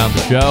back on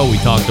the show. We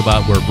talked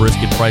about where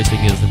brisket pricing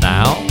is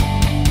now.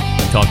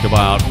 We talked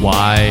about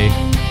why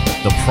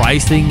the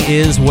pricing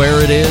is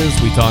where it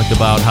is. We talked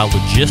about how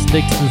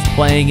logistics is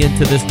playing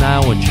into this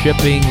now and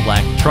shipping,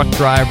 lack of truck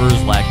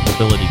drivers, lack of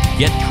ability to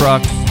get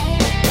trucks.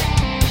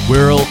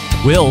 Will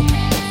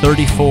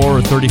 $34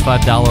 or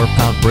 $35 a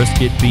pound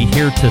brisket be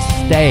here to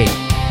stay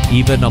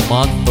even a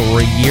month or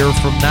a year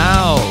from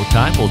now?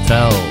 Time will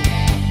tell.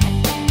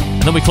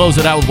 And then we close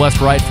it out with Wes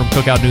Wright from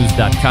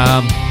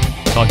cookoutnews.com,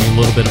 talking a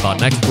little bit about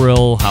Next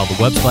Grill, how the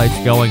website's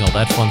going, all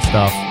that fun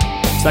stuff.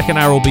 Second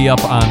hour will be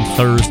up on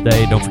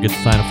Thursday. Don't forget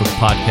to sign up for the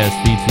podcast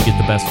feed so you get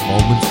the best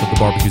moments of the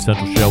Barbecue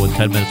Central show in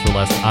 10 minutes or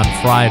less on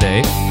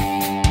Friday.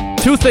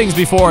 2 things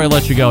before I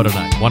let you go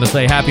tonight. Want to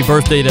say happy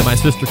birthday to my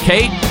sister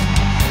Kate.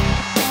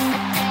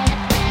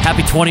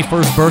 Happy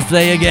 21st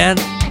birthday again.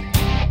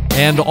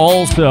 And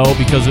also,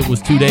 because it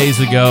was 2 days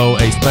ago,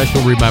 a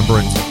special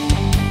remembrance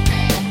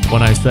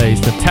when I say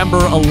September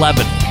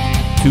 11th,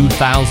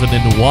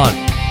 2001.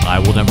 I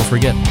will never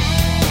forget.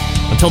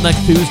 Until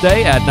next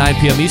Tuesday at 9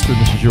 p.m. Eastern,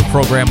 this is your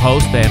program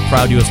host and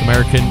proud U.S.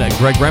 American,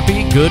 Greg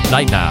Rempe. Good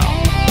night now.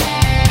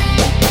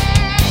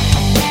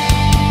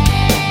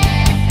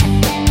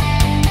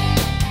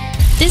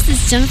 This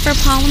is Jennifer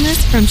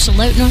Palamas from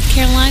Charlotte, North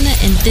Carolina,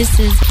 and this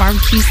is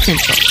Barbecue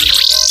Central.